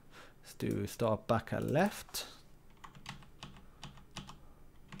start back at left.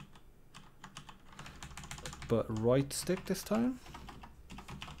 But right stick this time.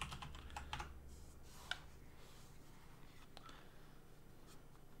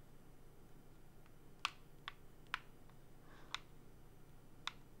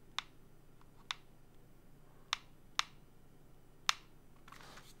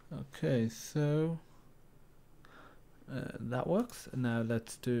 Okay, so that works. Now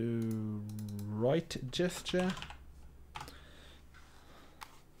let's do right gesture.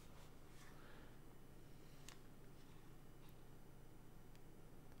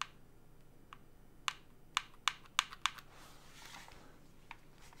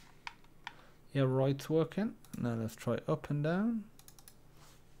 Yeah, right's working. Now let's try up and down.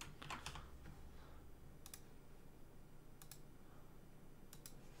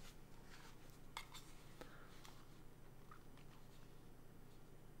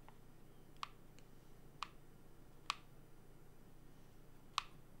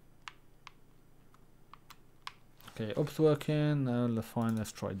 Okay, up's working. Now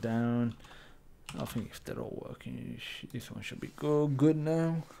let's try down. I think if they're all working, this one should be good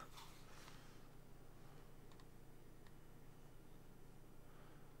now.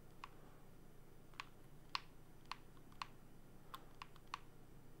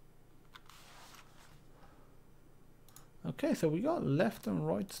 Okay, so we got left and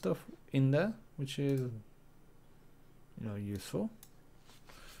right stuff in there, which is, useful.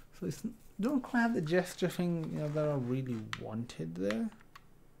 So it's don't quite have the gesture thing, that I really wanted there.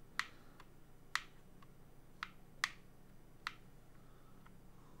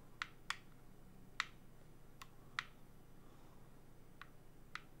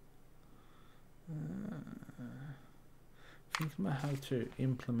 Think about how to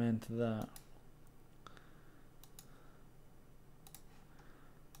implement that.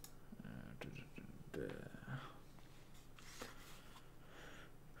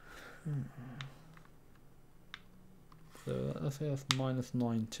 So let's say that's minus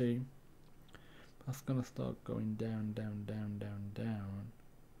 90. That's gonna start going down, down, down, down, down.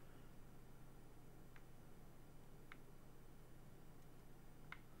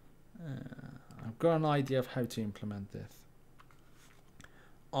 I've got an idea of how to implement this.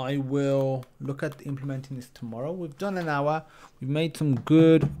 I will look at implementing this tomorrow. We've done an hour. We've made some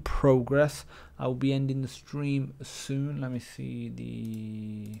good progress. I will be ending the stream soon. Let me see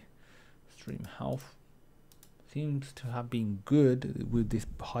the stream health. Seems to have been good with this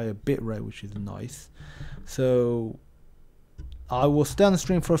higher bit rate, which is nice. So I will stay on the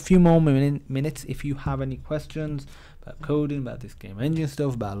stream for a few more minutes. If you have any questions about coding, about this game engine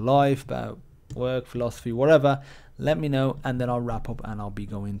stuff, about life, about work, philosophy, whatever, let me know, and then I'll wrap up and I'll be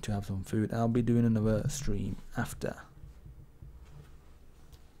going to have some food. I'll be doing another stream after.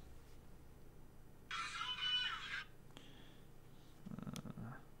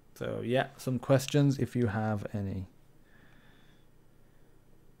 So yeah, some questions if you have any.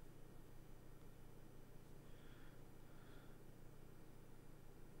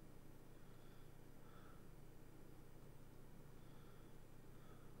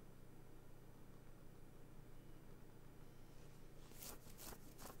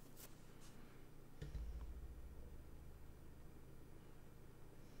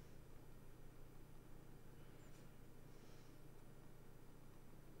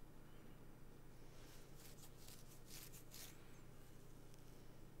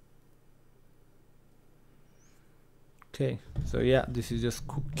 Okay, so yeah, this is just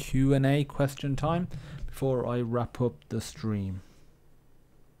Q&A question time before I wrap up the stream.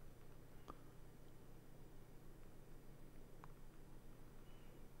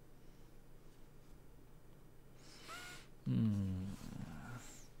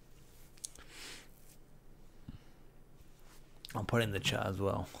 I'll put it in the chat as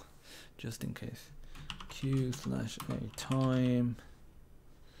well, just in case. Q/A time.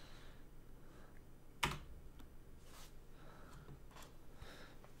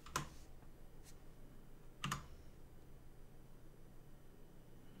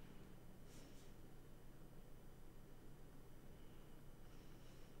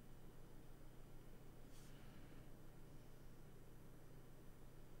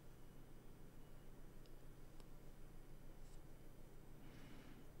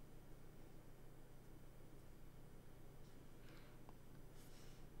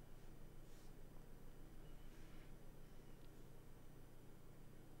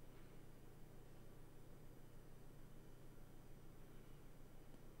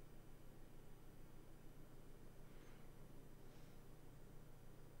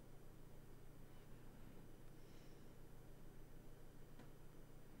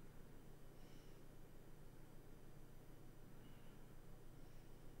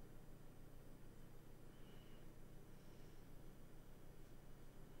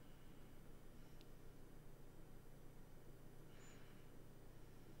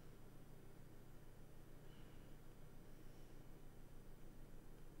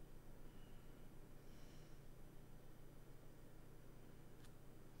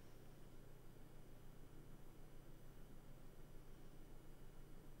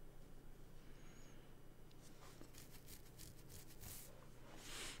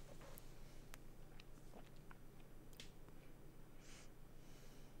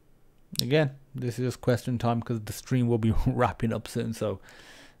 Again, this is just question time because the stream will be wrapping up soon. So,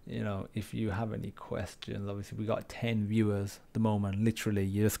 you know, if you have any questions, obviously we got 10 viewers at the moment. Literally,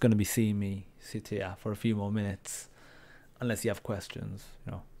 you're just going to be seeing me sit here for a few more minutes, unless you have questions.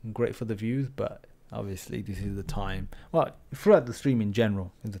 You know, great for the views, but obviously this is the time. Well, throughout the stream in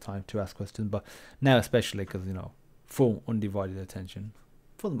general is the time to ask questions, but now especially because, you know, full undivided attention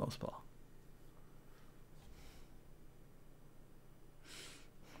for the most part.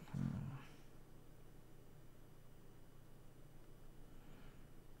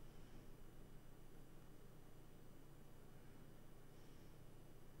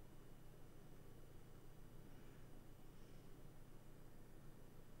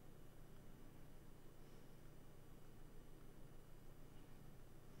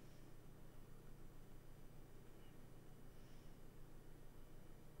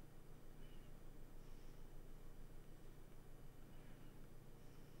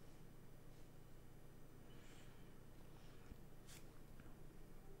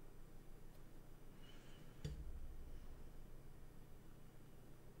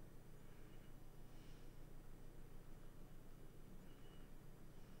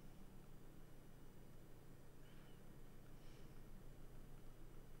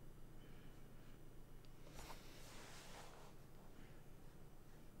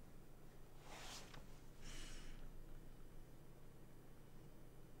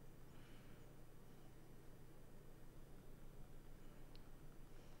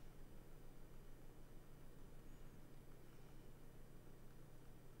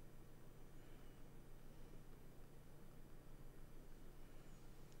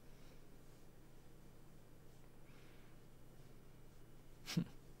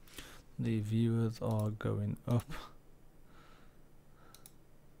 The viewers are going up.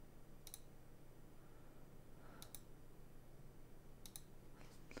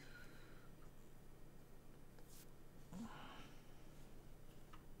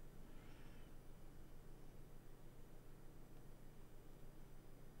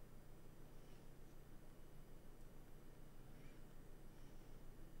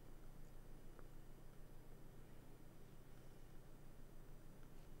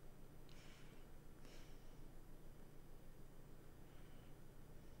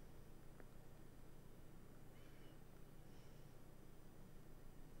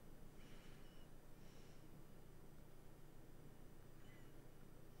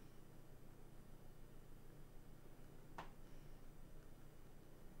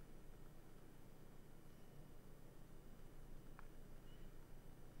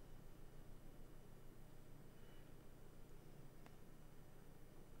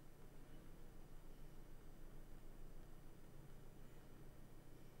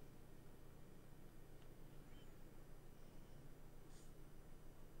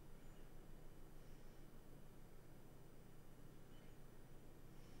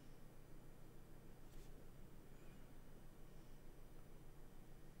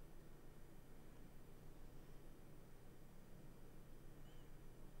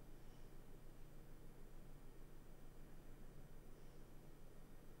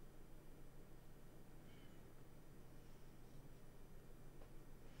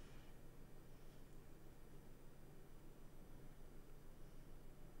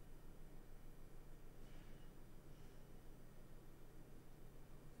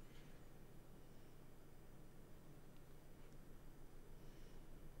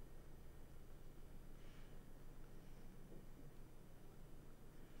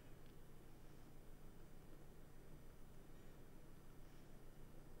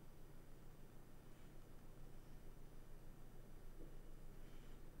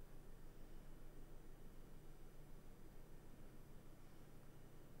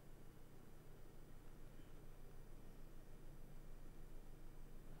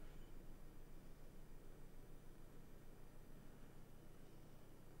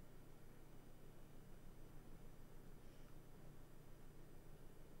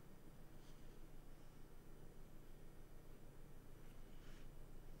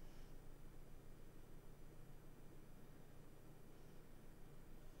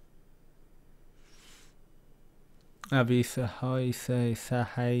 Avi, say hi, say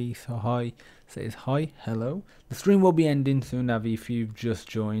hey, so hi, says hi, hello. The stream will be ending soon, Avi, if you've just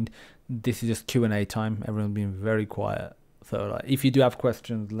joined. This is just Q&A time. Everyone's been very quiet. So like, if you do have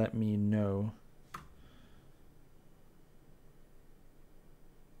questions, let me know.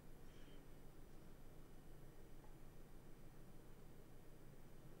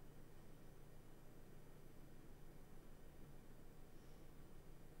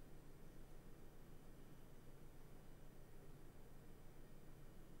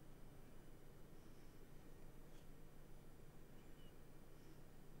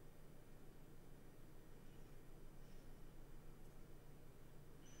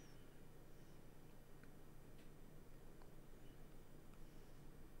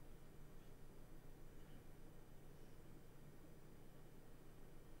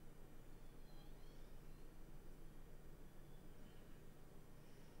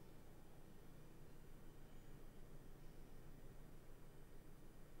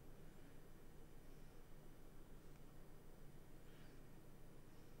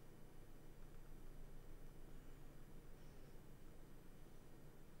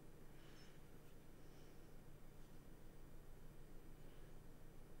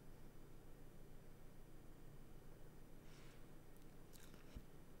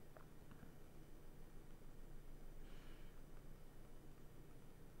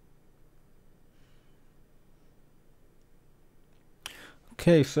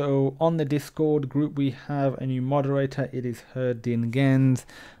 Okay, so on the Discord group we have a new moderator. It is Herdingens.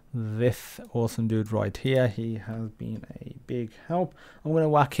 This awesome dude right here. He has been a big help. I'm going to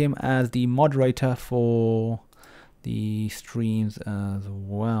whack him as the moderator for the streams as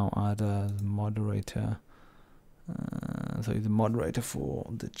well. Add as moderator. So he's the moderator for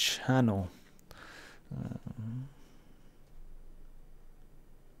the channel.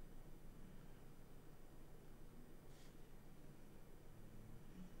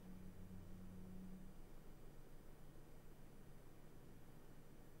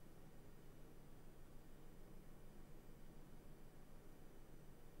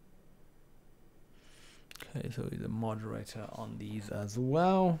 Okay, so he's a moderator on these as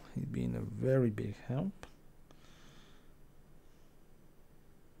well. He's been a very big help.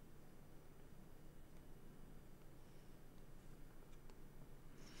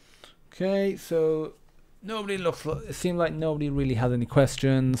 Okay, so nobody looks like, it seems like nobody really has any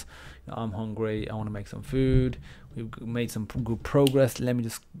questions. I'm hungry, I want to make some food. We've made some good progress. Let me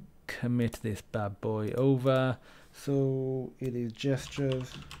just commit this bad boy over. So it is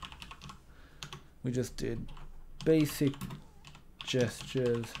gestures. We just did basic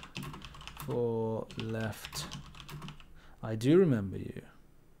gestures for left. I do remember you.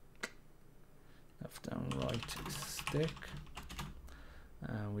 Left down right stick.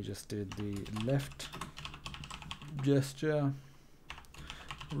 And we just did the left gesture,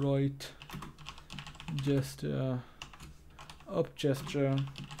 right gesture, up gesture,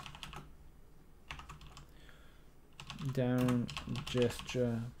 down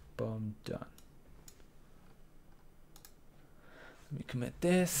gesture, boom, done. Let me commit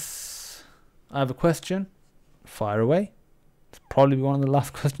this. I have a question. Fire away. It's probably one of the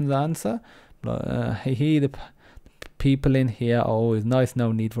last questions to answer. But hey, the people in here are always nice.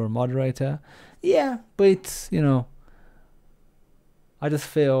 No need for a moderator. Yeah, but it's, you know, I just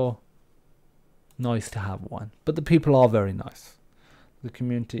feel nice to have one. But the people are very nice. The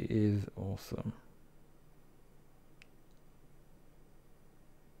community is awesome.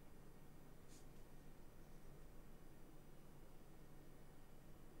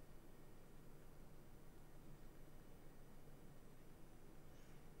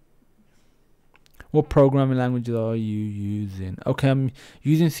 What programming languages are you using? Okay, I'm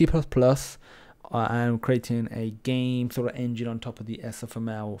using C++. I'm creating a game sort of engine on top of the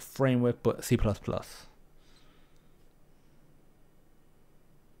SFML framework, but C++.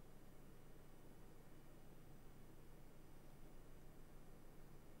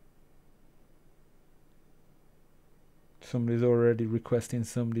 Somebody's already requesting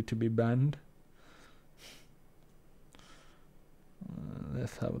somebody to be banned.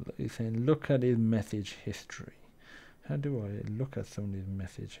 Let's have a look. He's saying, look at his message history. How do I look at somebody's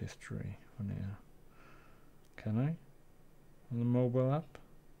message history on here? Can I? On the mobile app?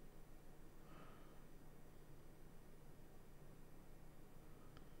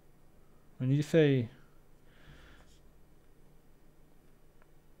 When you say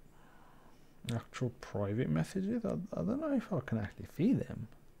actual private messages, I don't know if I can actually see them.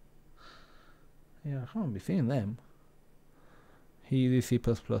 Yeah, I can't be seeing them. He's C++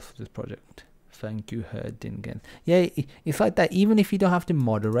 for this project. Thank you, Herdingen. Yeah, it's like that. Even if you don't have to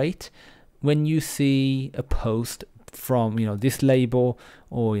moderate, when you see a post from, you know, this label,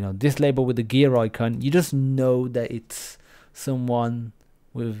 or, you know, this label with the gear icon, you just know that it's someone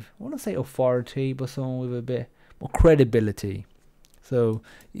with, I want to say authority, but someone with a bit more credibility. So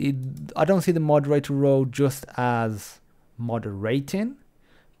I don't see the moderator role just as moderating,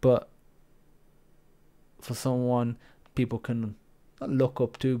 but for someone people can not look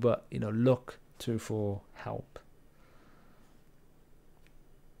up to, but, you know, look to for help.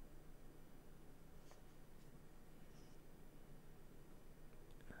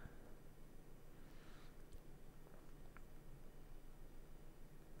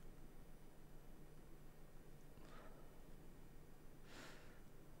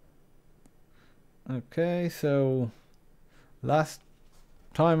 Okay, so last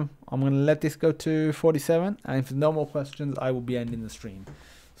time I'm going to let this go to 47, and if there's no more questions, I will be ending the stream.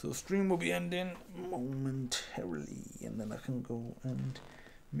 So the stream will be ending momentarily, and then I can go and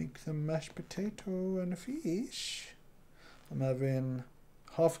make some mashed potato and a fish. I'm having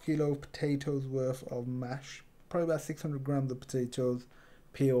half a kilo of potatoes worth of mash, probably about 600 grams of potatoes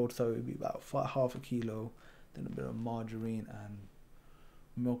peeled, so it would be about half a kilo. Then a bit of margarine and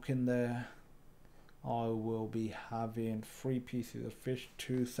milk in there. I will be having 3 pieces of fish,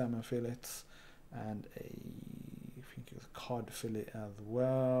 2 salmon fillets, and I think it was cod fillet as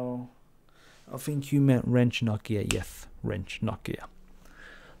well. I think you meant wrench Nokia. Yes, wrench Nokia.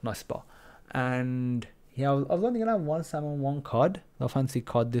 Nice spot. And yeah, I was only gonna have 1 salmon, 1 cod. I fancy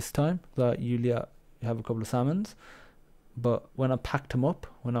cod this time. But usually I have a couple of salmons. But when I packed them up,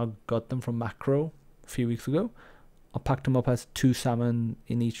 when I got them from Macro a few weeks ago, I packed them up as 2 salmon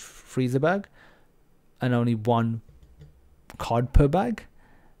in each freezer bag, and only 1 cod per bag.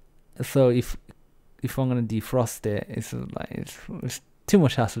 So if I'm gonna defrost it, it's like it's too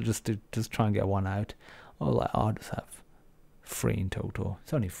much hassle just to try and get 1 out. Or like I'll just have 3 in total.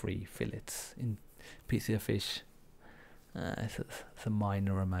 It's only 3 fillets in piece of fish. It's a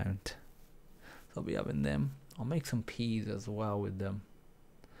minor amount. So I'll be having them. I'll make some peas as well with them.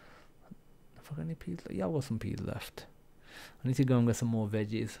 Have I got any peas? Yeah, I've got some peas left. I need to go and get some more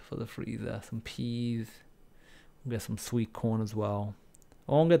veggies for the freezer. Some peas. I'll get some sweet corn as well.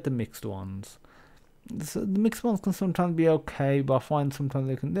 I won't get the mixed ones. The mixed ones can sometimes be okay, but I find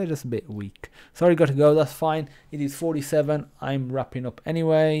sometimes they're just a bit weak. Sorry, got to go. That's fine. It is 47. I'm wrapping up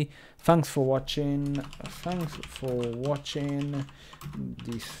anyway. Thanks for watching. Thanks for watching.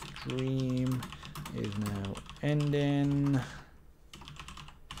 The stream is now ending.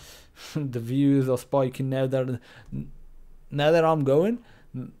 The views are spiking now that I'm going.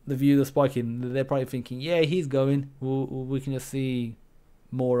 The views are spiking. They're probably thinking, yeah, he's going. We can just see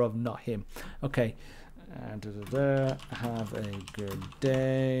more of not him. Okay. Have a good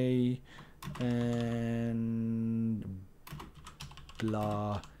day. And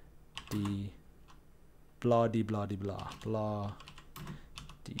blah de blah de blah de blah blah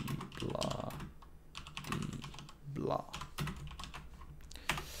de blah de blah.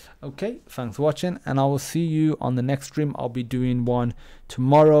 Okay, thanks for watching, and I will see you on the next stream. I'll be doing one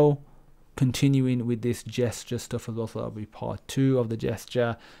tomorrow, continuing with this gesture stuff as well. So that'll be part 2 of the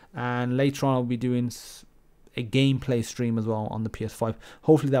gesture, and later on I'll be doing a gameplay stream as well on the PS5.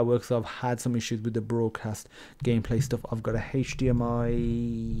 Hopefully that works. I've had some issues with the broadcast gameplay stuff. I've got a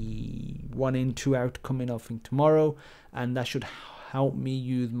HDMI 1 in 2 out coming I think tomorrow, and that should help me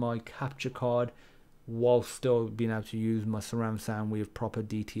use my capture card while still being able to use my surround sound with proper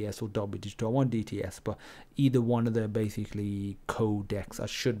DTS or Dolby Digital. I want DTS, but either one of the basically codecs, I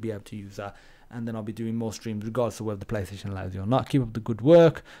should be able to use that. And then I'll be doing more streams regardless of whether the PlayStation allows you or not. Keep up the good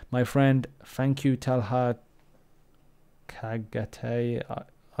work, my friend. Thank you, Talha Kagate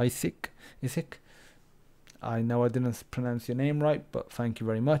Isaac. I know I didn't pronounce your name right, but thank you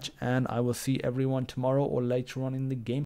very much. And I will see everyone tomorrow or later on in the game.